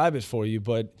describe it for you,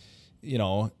 but,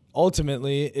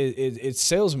 ultimately it's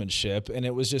salesmanship. And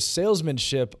it was just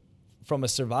salesmanship from a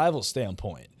survival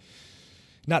standpoint.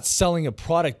 Not selling a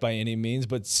product by any means,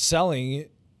 but selling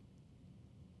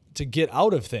to get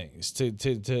out of things,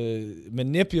 to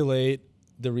manipulate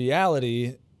the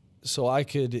reality so I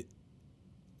could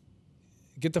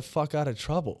get the fuck out of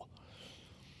trouble.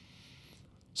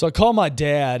 So I called my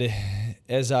dad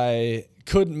as I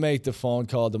couldn't make the phone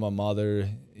call to my mother.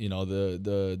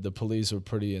 The police were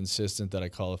pretty insistent that I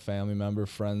call a family member.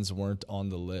 Friends weren't on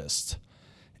the list.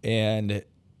 And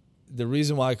the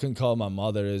reason why I couldn't call my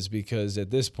mother is because at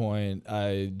this point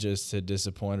I just had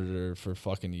disappointed her for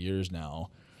fucking years now.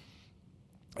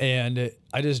 And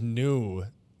I just knew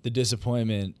the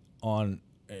disappointment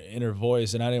in her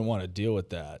voice, and I didn't want to deal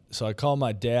with that. So I called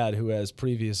my dad, who has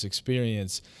previous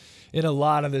experience in a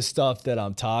lot of this stuff that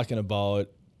I'm talking about.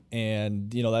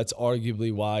 And, that's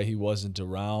arguably why he wasn't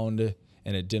around,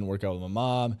 and it didn't work out with my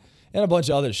mom and a bunch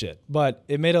of other shit. But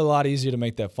it made it a lot easier to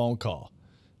make that phone call.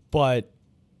 But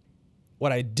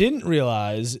what I didn't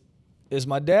realize is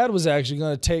my dad was actually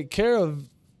going to take care of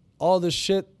all the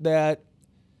shit that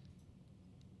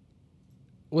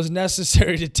was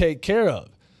necessary to take care of,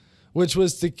 which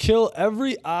was to kill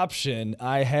every option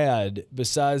I had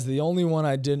besides the only one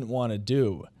I didn't want to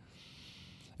do.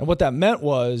 And what that meant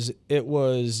was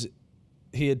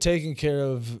he had taken care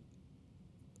of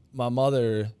my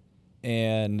mother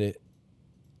and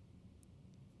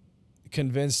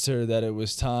convinced her that it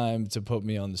was time to put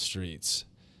me on the streets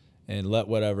and let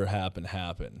whatever happen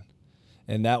happen.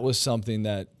 And that was something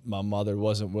that my mother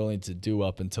wasn't willing to do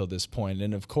up until this point.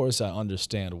 And of course I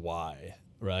understand why,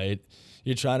 right?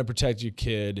 You're trying to protect your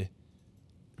kid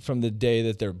from the day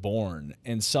that they're born.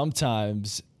 And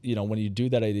sometimes, when you do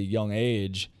that at a young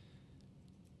age,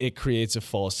 it creates a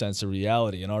false sense of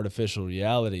reality, an artificial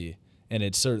reality. And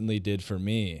it certainly did for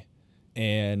me.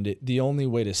 And the only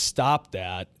way to stop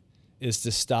that is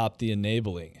to stop the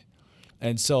enabling.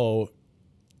 And so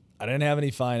I didn't have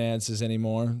any finances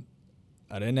anymore.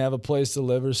 I didn't have a place to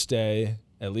live or stay,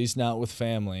 at least not with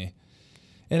family.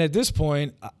 And at this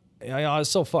point, I was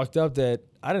so fucked up that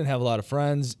I didn't have a lot of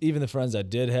friends. Even the friends I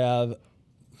did have,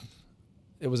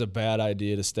 it was a bad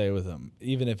idea to stay with them,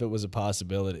 even if it was a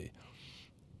possibility.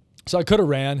 So I could have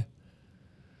ran.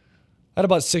 I had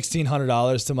about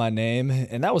 $1,600 to my name,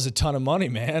 and that was a ton of money,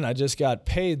 man. I just got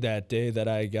paid that day that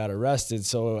I got arrested,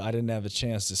 so I didn't have a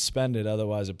chance to spend it.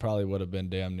 Otherwise, it probably would have been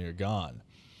damn near gone.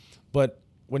 But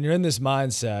when you're in this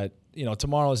mindset,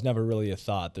 tomorrow is never really a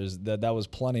thought. That was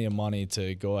plenty of money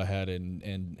to go ahead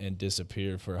and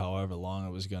disappear for however long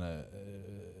it was going to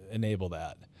enable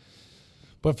that.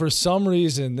 But for some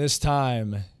reason this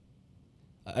time,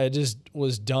 I just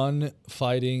was done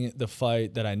fighting the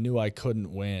fight that I knew I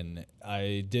couldn't win.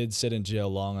 I did sit in jail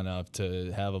long enough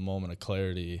to have a moment of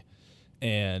clarity.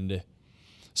 And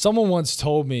someone once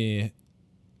told me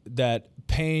that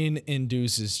pain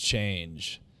induces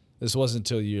change. This wasn't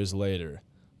until years later.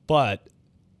 But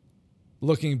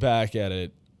looking back at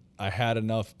it, I had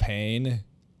enough pain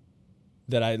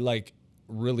that I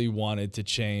really wanted to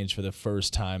change for the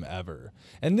first time ever.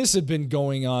 And this had been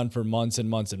going on for months and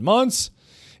months and months.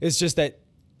 It's just that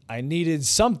I needed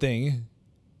something,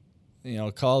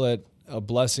 call it a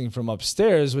blessing from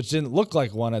upstairs, which didn't look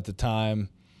like one at the time.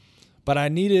 But I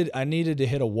needed to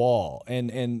hit a wall.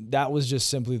 And that was just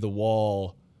simply the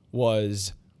wall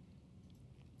was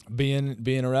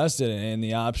being arrested and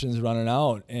the options running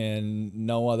out and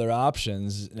no other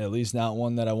options, at least not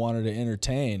one that I wanted to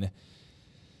entertain.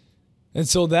 And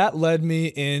so that led me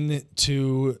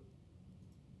into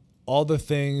all the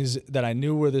things that I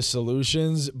knew were the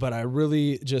solutions, but I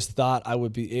really just thought I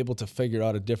would be able to figure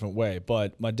out a different way.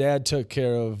 But my dad took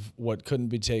care of what couldn't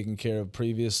be taken care of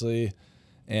previously,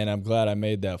 and I'm glad I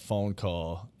made that phone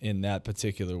call in that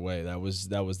particular way. That was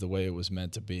the way it was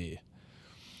meant to be.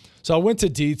 So I went to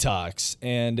detox,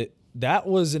 and that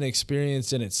was an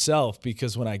experience in itself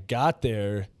because when I got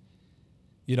there,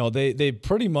 they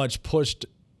pretty much pushed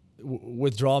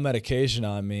withdrawal medication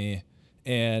on me.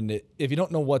 And if you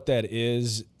don't know what that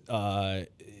is,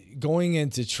 going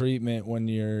into treatment when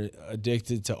you're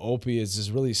addicted to opiates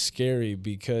is really scary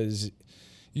because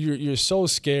you're so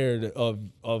scared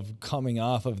of coming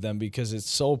off of them because it's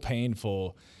so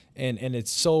painful and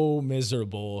it's so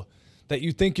miserable that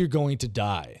you think you're going to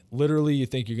die. Literally, you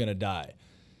think you're going to die.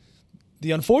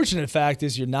 The unfortunate fact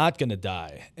is you're not going to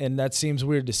die. And that seems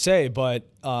weird to say, but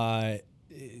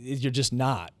you're just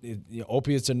not.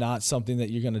 Opiates are not something that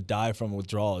you're going to die from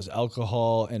withdrawals.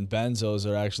 Alcohol and benzos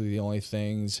are actually the only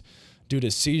things due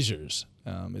to seizures.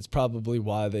 It's probably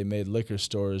why they made liquor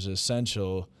stores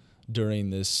essential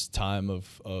during this time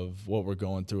of what we're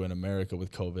going through in America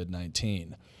with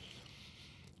COVID-19.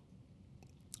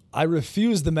 I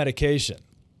refused the medication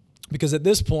because at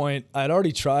this point, I'd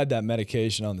already tried that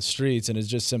medication on the streets and it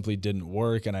just simply didn't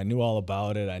work. And I knew all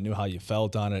about it. I knew how you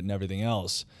felt on it and everything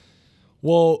else.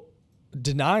 Well,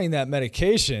 denying that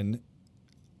medication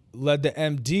led the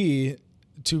MD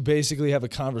to basically have a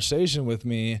conversation with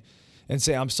me and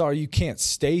say, I'm sorry, you can't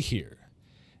stay here.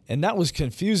 And that was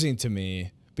confusing to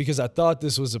me because I thought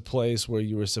this was a place where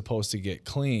you were supposed to get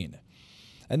clean.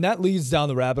 And that leads down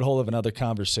the rabbit hole of another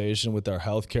conversation with our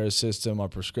healthcare system, our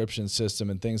prescription system,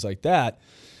 and things like that.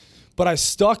 But I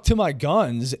stuck to my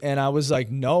guns and I was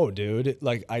like, no, dude,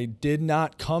 like I did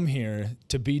not come here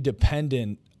to be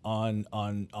dependent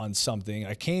on something.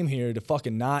 I came here to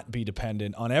fucking not be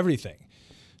dependent on everything.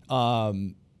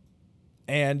 And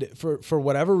for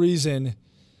whatever reason,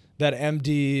 that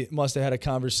MD must have had a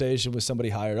conversation with somebody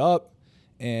higher up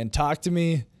and talked to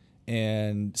me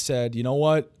and said, you know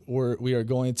what, we are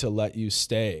going to let you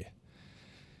stay.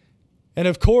 And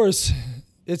of course,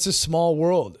 it's a small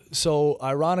world. So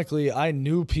ironically, I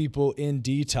knew people in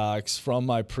detox from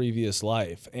my previous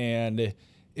life. And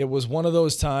it was one of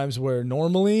those times where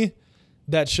normally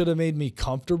that should have made me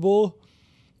comfortable,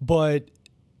 but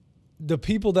the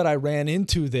people that I ran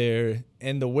into there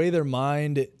and the way their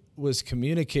mind was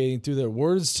communicating through their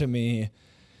words to me,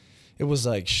 it was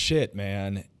like, shit,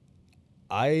 man,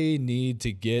 I need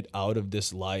to get out of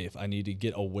this life. I need to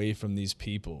get away from these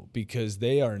people because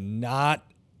they are not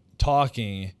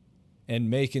talking and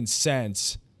making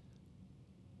sense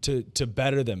to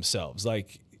better themselves.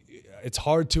 Like, it's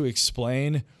hard to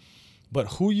explain, but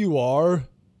who you are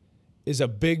is a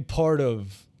big part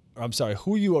of,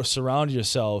 who you are surround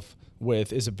yourself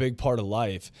with is a big part of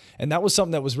life. And that was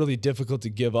something that was really difficult to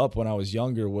give up when I was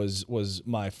younger was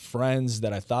my friends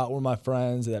that I thought were my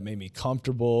friends that made me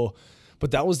comfortable. But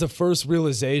that was the first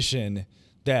realization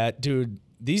that, dude,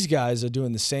 these guys are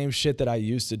doing the same shit that I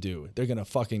used to do. They're going to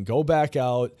fucking go back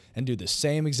out and do the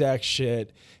same exact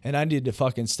shit. And I need to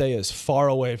fucking stay as far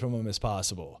away from them as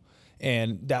possible.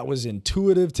 And that was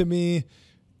intuitive to me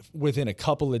within a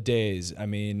couple of days. I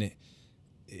mean,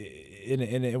 and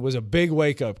it was a big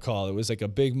wake-up call. It was like a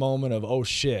big moment of, oh,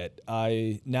 shit,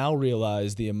 I now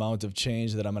realize the amount of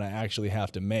change that I'm going to actually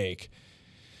have to make,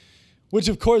 which,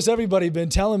 of course, everybody been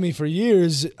telling me for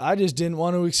years. I just didn't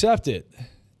want to accept it.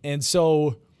 And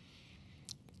so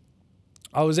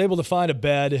I was able to find a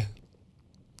bed.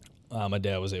 My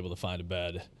dad was able to find a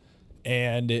bed.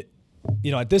 And,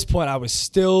 at this point, I was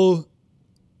still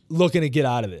looking to get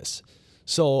out of this.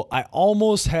 So I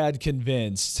almost had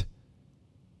convinced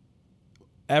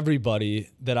everybody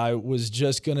that I was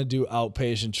just going to do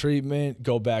outpatient treatment,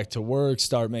 go back to work,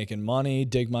 start making money,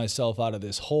 dig myself out of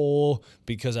this hole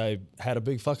because I had a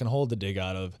big fucking hole to dig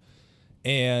out of.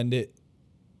 And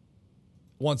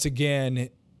once again,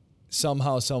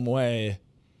 somehow, some way,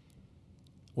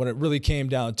 when it really came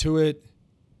down to it,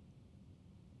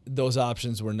 those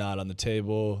options were not on the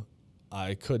table.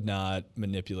 I could not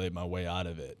manipulate my way out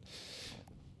of it.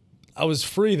 I was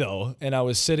free, though, and I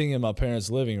was sitting in my parents'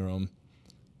 living room,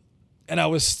 and I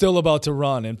was still about to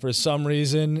run. And for some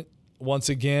reason, once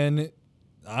again,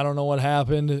 I don't know what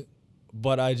happened,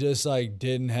 but I just,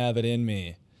 didn't have it in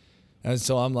me. And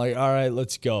so I'm like, all right,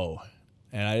 let's go.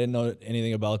 And I didn't know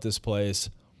anything about this place.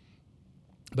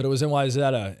 But it was in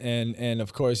Wayzata, and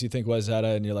of course you think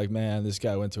Wayzata, and you're like, man, this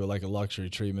guy went to like a luxury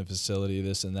treatment facility,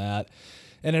 this and that,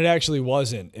 and it actually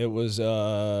wasn't. It was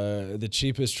the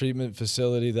cheapest treatment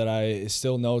facility that I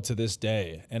still know to this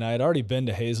day. And I had already been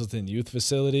to Hazleton Youth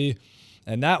Facility,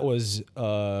 and that was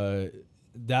a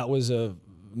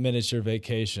miniature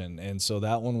vacation, and so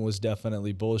that one was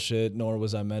definitely bullshit. Nor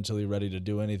was I mentally ready to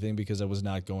do anything because I was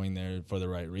not going there for the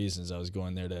right reasons. I was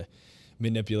going there to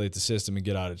manipulate the system and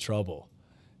get out of trouble.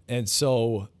 And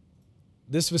so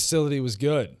this facility was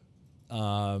good.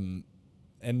 And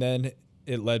then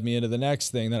it led me into the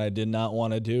next thing that I did not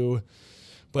want to do.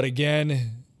 But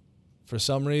again, for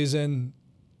some reason,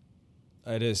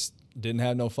 I just didn't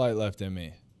have no fight left in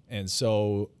me. And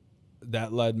so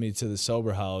that led me to the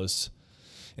sober house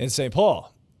in St.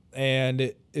 Paul. And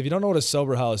if you don't know what a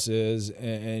sober house is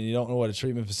and you don't know what a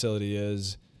treatment facility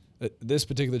is, this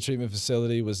particular treatment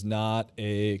facility was not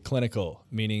a clinical,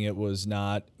 meaning it was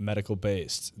not medical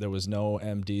based. There was no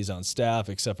MDs on staff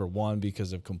except for one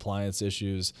because of compliance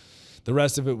issues. The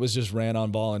rest of it was just ran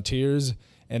on volunteers.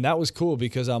 And that was cool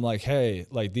because I'm like, hey,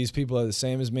 like these people are the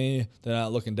same as me. They're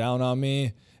not looking down on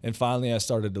me. And finally I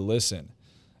started to listen.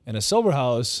 And a sober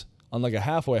house, unlike a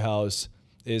halfway house,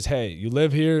 is, hey, you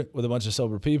live here with a bunch of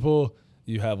sober people.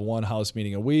 You have one house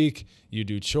meeting a week. You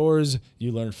do chores.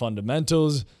 You learn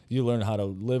fundamentals. You learn how to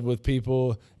live with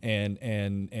people and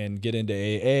get into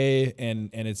AA,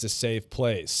 and it's a safe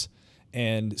place.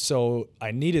 And so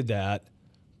I needed that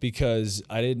because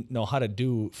I didn't know how to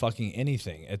do fucking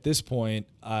anything. At this point,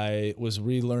 I was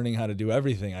relearning how to do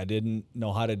everything. I didn't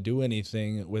know how to do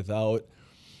anything without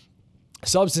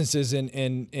substances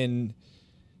and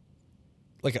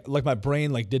like my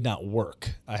brain like did not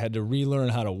work. I had to relearn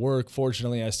how to work.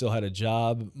 Fortunately, I still had a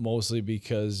job, mostly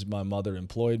because my mother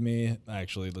employed me.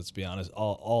 Actually, let's be honest,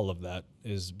 all of that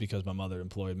is because my mother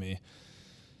employed me.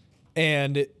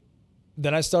 And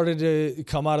then I started to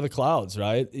come out of the clouds,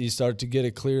 right? You start to get a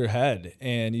clear head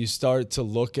and you start to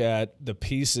look at the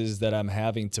pieces that I'm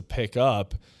having to pick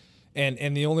up.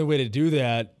 And the only way to do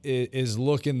that is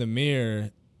look in the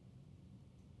mirror.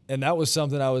 And that was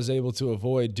something I was able to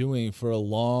avoid doing for a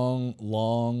long,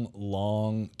 long,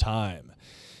 long time.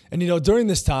 And, during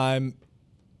this time,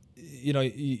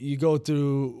 you go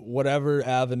through whatever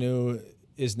avenue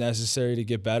is necessary to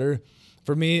get better.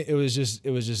 For me, it was just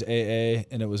AA,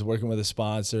 and it was working with a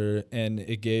sponsor, and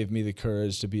it gave me the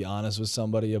courage to be honest with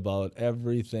somebody about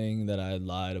everything that I had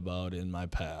lied about in my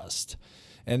past.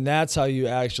 And that's how you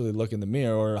actually look in the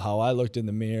mirror, or how I looked in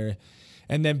the mirror.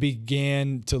 And then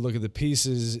began to look at the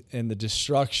pieces and the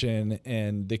destruction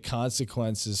and the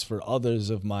consequences for others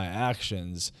of my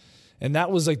actions. And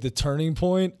that was like the turning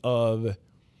point of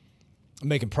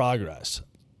making progress.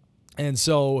 And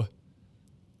so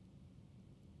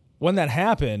when that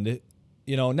happened,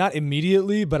 not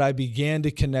immediately, but I began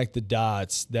to connect the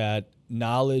dots that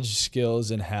knowledge,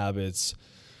 skills, and habits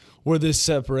were the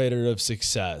separator of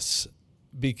success,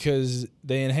 because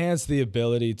they enhance the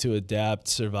ability to adapt,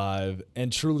 survive,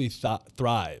 and truly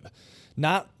thrive.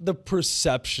 Not the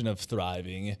perception of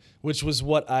thriving, which was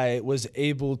what I was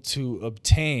able to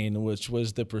obtain, which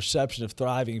was the perception of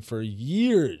thriving for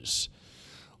years.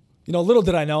 Little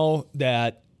did I know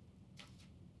that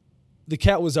the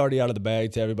cat was already out of the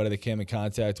bag to everybody that came in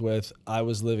contact with. I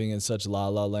was living in such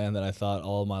la-la land that I thought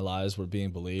all my lies were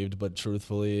being believed, but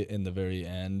truthfully, in the very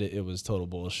end, it was total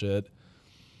bullshit.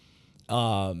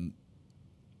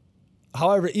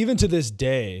 However, even to this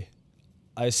day,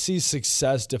 I see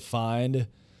success defined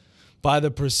by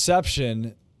the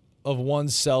perception of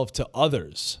oneself to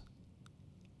others,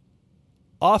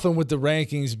 often with the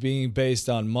rankings being based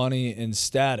on money and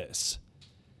status.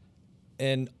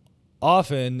 And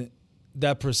often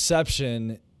that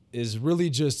perception is really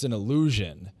just an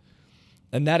illusion.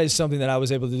 And that is something that I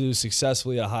was able to do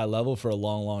successfully at a high level for a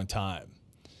long, long time.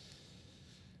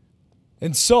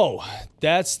 And so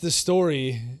that's the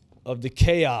story of the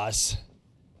chaos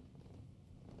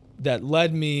that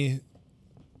led me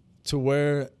to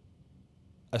where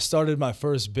I started my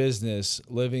first business,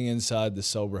 living inside the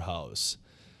sober house.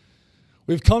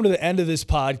 We've come to the end of this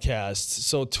podcast,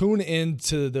 so tune in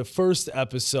to the first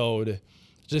episode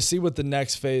to see what the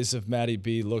next phase of Matty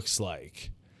B looks like.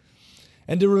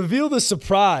 And to reveal the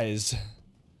surprise,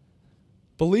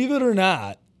 believe it or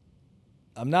not,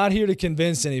 I'm not here to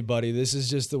convince anybody. This is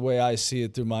just the way I see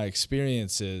it through my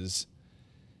experiences.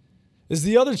 Is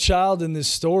the other child in this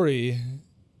story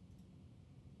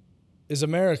is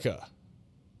America.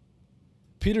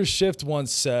 Peter Schiff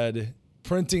once said,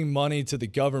 printing money to the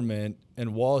government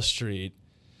and Wall Street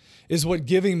is what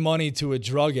giving money to a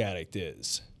drug addict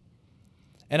is.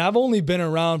 And I've only been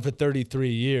around for 33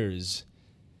 years.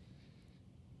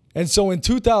 And so in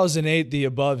 2008, the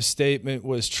above statement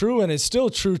was true, and it's still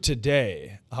true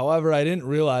today. However, I didn't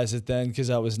realize it then because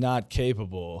I was not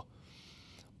capable.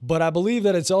 But I believe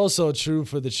that it's also true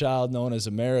for the child known as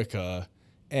America.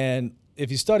 And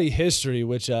if you study history,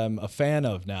 which I'm a fan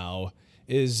of now,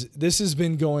 this has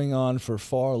been going on for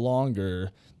far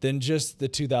longer than just the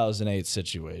 2008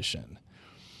 situation.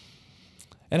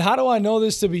 And how do I know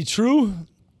this to be true?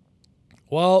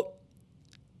 Well,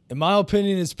 in my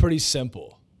opinion, it's pretty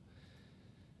simple.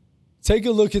 Take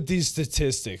a look at these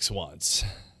statistics once.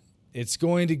 It's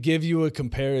going to give you a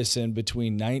comparison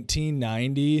between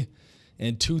 1990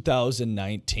 and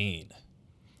 2019.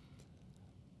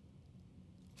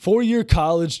 Four-year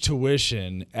college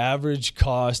tuition average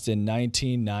cost in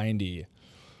 1990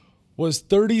 was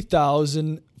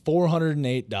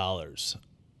 $30,408.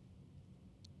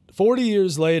 40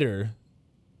 years later,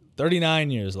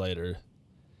 39 years later,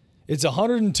 it's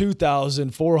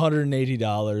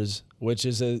 $102,480, which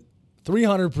is a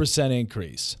 300%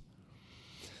 increase.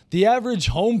 The average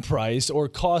home price or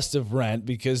cost of rent,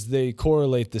 because they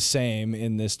correlate the same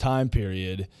in this time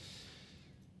period,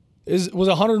 was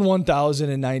 $101,000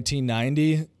 in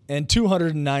 1990 and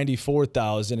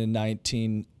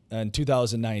 $294,000 in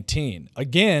 2019.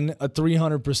 Again, a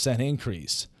 300%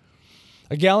 increase.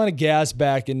 A gallon of gas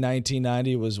back in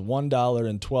 1990 was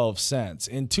 $1.12.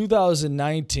 In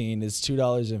 2019, it's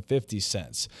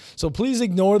 $2.50. So please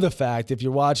ignore the fact, if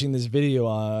you're watching this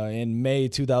video in May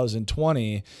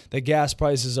 2020, that gas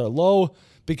prices are low,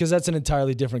 because that's an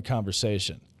entirely different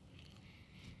conversation.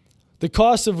 The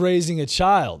cost of raising a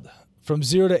child from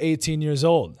 0 to 18 years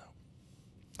old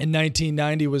in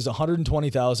 1990 was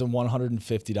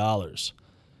 $120,150.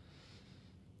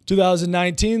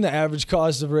 2019, the average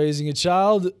cost of raising a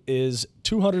child is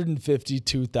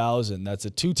 $252,000. That's a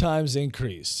 2 times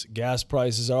increase. Gas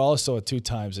prices are also a 2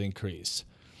 times increase.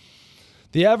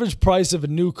 The average price of a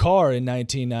new car in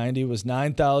 1990 was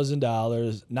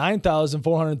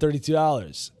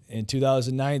 $9,432. In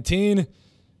 2019,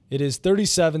 it is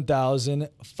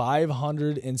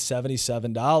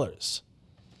 $37,577.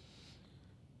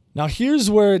 Now, here's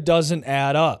where it doesn't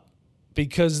add up,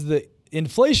 because the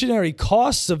inflationary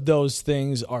costs of those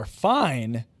things are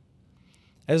fine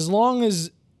as long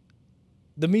as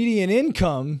the median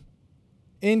income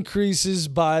increases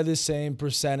by the same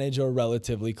percentage or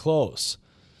relatively close.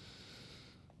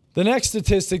 The next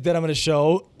statistic that I'm going to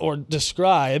show or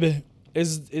describe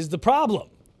is the problem.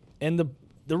 And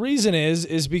the reason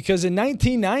is because in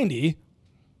 1990,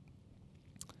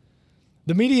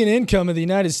 the median income in the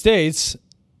United States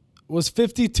was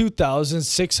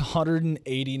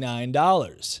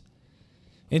 $52,689.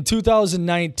 In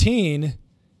 2019,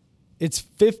 it's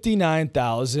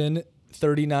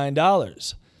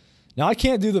 $59,039. Now, I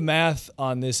can't do the math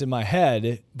on this in my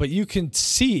head, but you can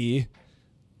see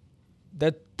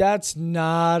that that's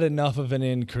not enough of an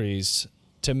increase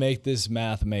to make this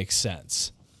math make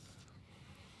sense.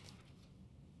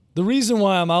 The reason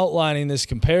why I'm outlining this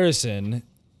comparison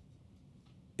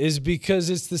is because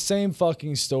it's the same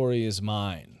fucking story as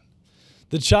mine.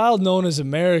 The child known as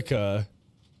America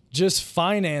just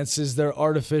finances their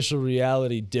artificial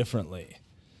reality differently.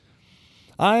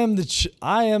 I am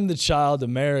the child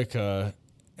America,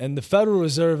 and the Federal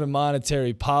Reserve and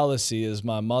monetary policy is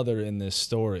my mother in this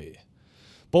story.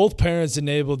 Both parents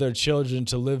enable their children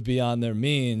to live beyond their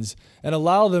means and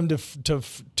allow them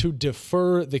to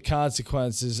defer the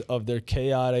consequences of their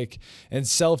chaotic and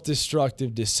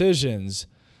self-destructive decisions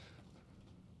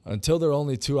until there are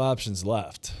only 2 options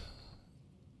left.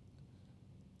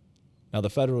 Now, the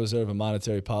Federal Reserve and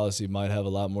monetary policy might have a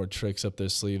lot more tricks up their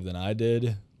sleeve than I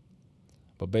did,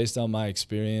 but based on my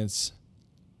experience,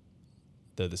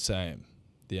 they're the same.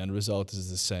 The end result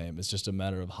is the same. It's just a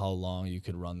matter of how long you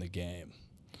could run the game.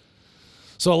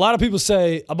 So a lot of people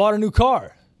say, I bought a new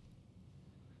car.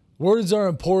 Words are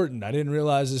important. I didn't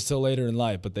realize this till later in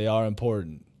life, but they are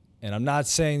important. And I'm not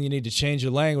saying you need to change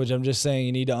your language. I'm just saying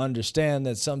you need to understand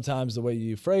that sometimes the way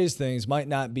you phrase things might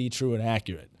not be true and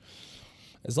accurate.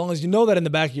 As long as you know that in the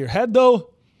back of your head,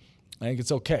 though, I think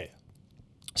it's okay.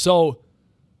 So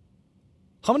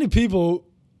how many people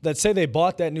that say they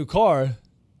bought that new car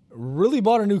really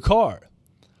bought a new car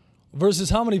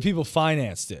versus how many people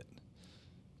financed it?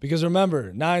 Because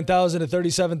remember, $9,000 to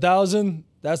 $37,000,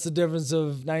 that's the difference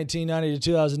of 1990 to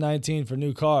 2019 for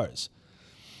new cars.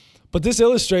 But this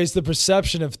illustrates the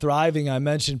perception of thriving I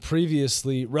mentioned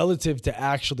previously relative to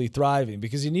actually thriving,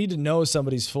 because you need to know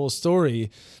somebody's full story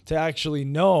to actually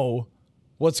know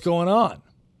what's going on.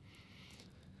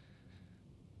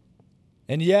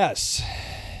 And yes,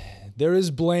 there is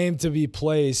blame to be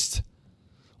placed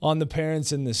on the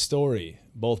parents in this story,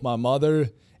 both my mother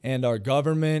and our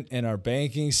government and our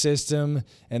banking system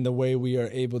and the way we are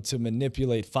able to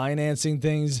manipulate financing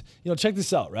things. Check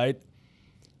this out, right?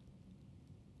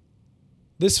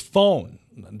 This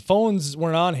phones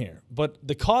weren't on here, but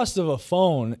the cost of a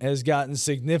phone has gotten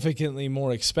significantly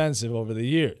more expensive over the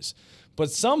years.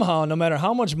 But somehow, no matter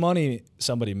how much money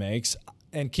somebody makes,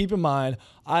 and keep in mind,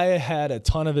 I had a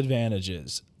ton of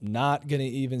advantages. Not going to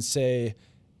even say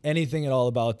anything at all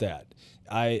about that.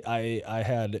 I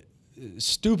had a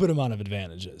stupid amount of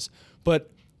advantages.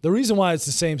 But the reason why it's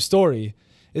the same story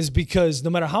is because no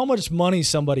matter how much money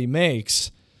somebody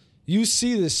makes, you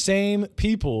see the same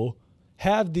people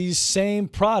have these same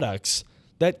products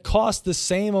that cost the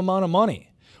same amount of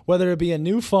money, whether it be a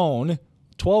new phone,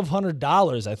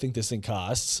 $1,200 I think this thing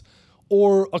costs,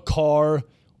 or a car,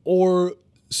 or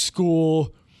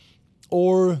school,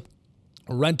 or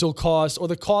rental costs, or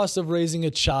the cost of raising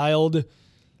a child.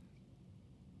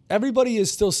 Everybody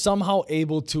is still somehow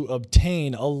able to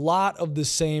obtain a lot of the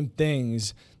same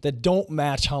things that don't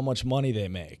match how much money they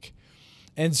make.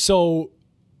 And so,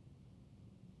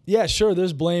 yeah, sure,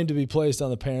 there's blame to be placed on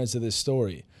the parents of this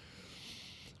story.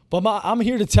 But I'm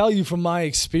here to tell you from my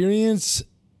experience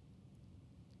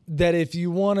that if you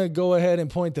want to go ahead and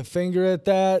point the finger at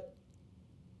that,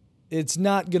 it's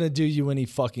not going to do you any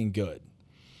fucking good.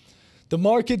 The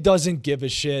market doesn't give a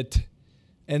shit,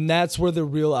 and that's where the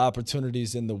real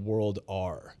opportunities in the world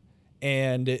are.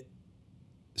 And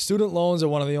student loans are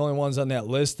one of the only ones on that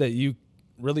list that you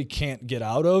really can't get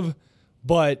out of,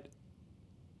 but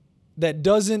that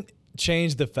doesn't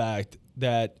change the fact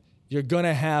that you're going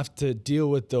to have to deal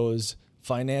with those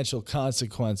financial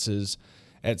consequences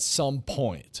at some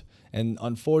point. And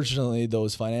unfortunately,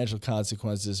 those financial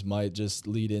consequences might just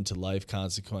lead into life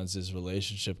consequences,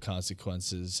 relationship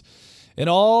consequences, and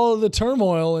all the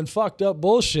turmoil and fucked up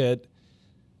bullshit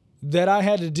that I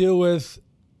had to deal with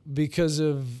because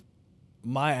of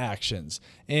my actions.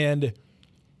 And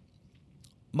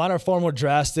mine are far more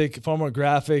drastic, far more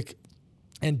graphic,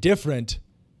 and different,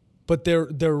 but they're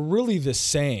really the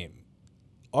same.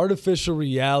 Artificial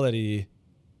reality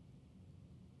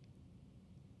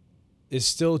is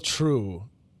still true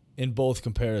in both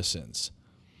comparisons.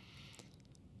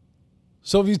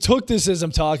 So if you took this as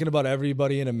I'm talking about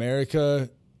everybody in America,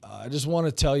 I just want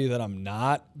to tell you that I'm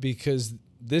not, because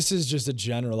this is just a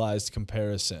generalized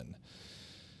comparison.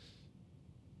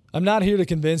 I'm not here to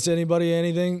convince anybody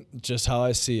anything, just how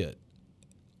I see it.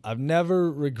 I've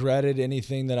never regretted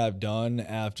anything that I've done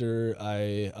after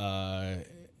I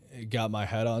got my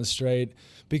head on straight,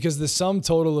 because the sum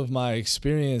total of my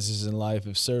experiences in life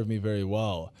have served me very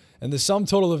well. And the sum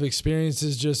total of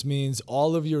experiences just means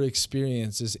all of your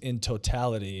experiences in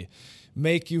totality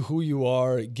make you who you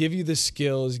are, give you the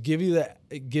skills, give you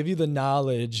the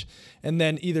knowledge, and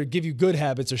then either give you good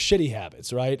habits or shitty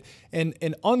habits, right? And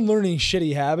unlearning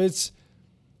shitty habits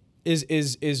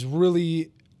is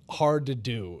really hard to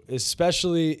do,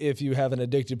 especially if you have an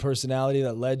addicted personality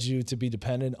that led you to be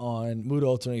dependent on mood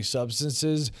altering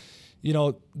substances.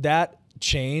 That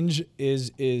change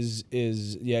is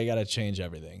you got to change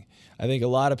everything. I think a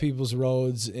lot of people's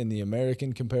roads in the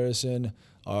American comparison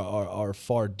are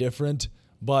far different,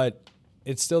 but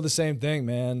it's still the same thing,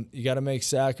 man. You got to make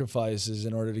sacrifices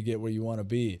in order to get where you want to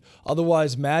be.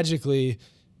 Otherwise, magically,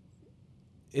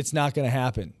 it's not going to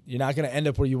happen. You're not going to end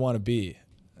up where you want to be,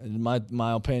 in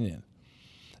my opinion.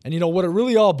 And what it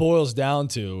really all boils down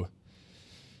to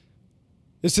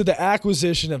is to the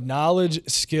acquisition of knowledge,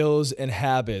 skills, and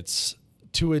habits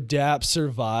to adapt,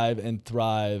 survive, and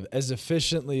thrive as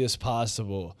efficiently as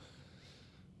possible.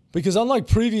 Because unlike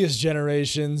previous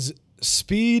generations,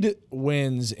 speed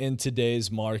wins in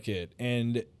today's market,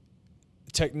 and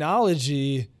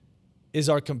technology is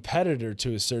our competitor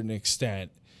to a certain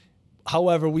extent.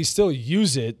 However, we still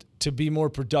use it to be more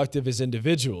productive as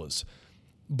individuals.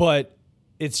 But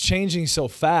it's changing so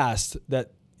fast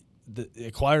that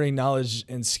acquiring knowledge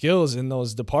and skills in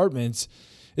those departments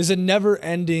is a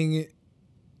never-ending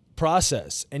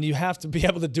process. And you have to be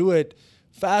able to do it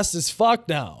fast as fuck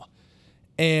now.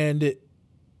 And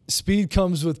speed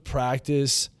comes with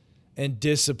practice and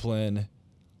discipline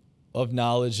of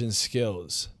knowledge and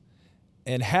skills.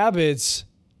 And habits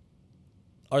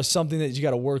are something that you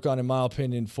got to work on, in my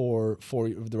opinion, for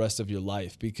the rest of your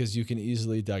life, because you can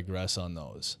easily digress on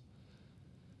those.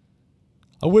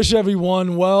 I wish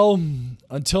everyone well.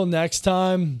 Until next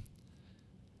time.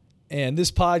 And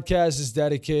this podcast is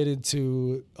dedicated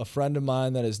to a friend of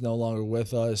mine that is no longer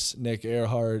with us, Nick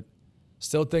Earhart.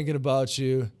 Still thinking about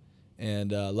you,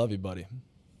 and love you, buddy.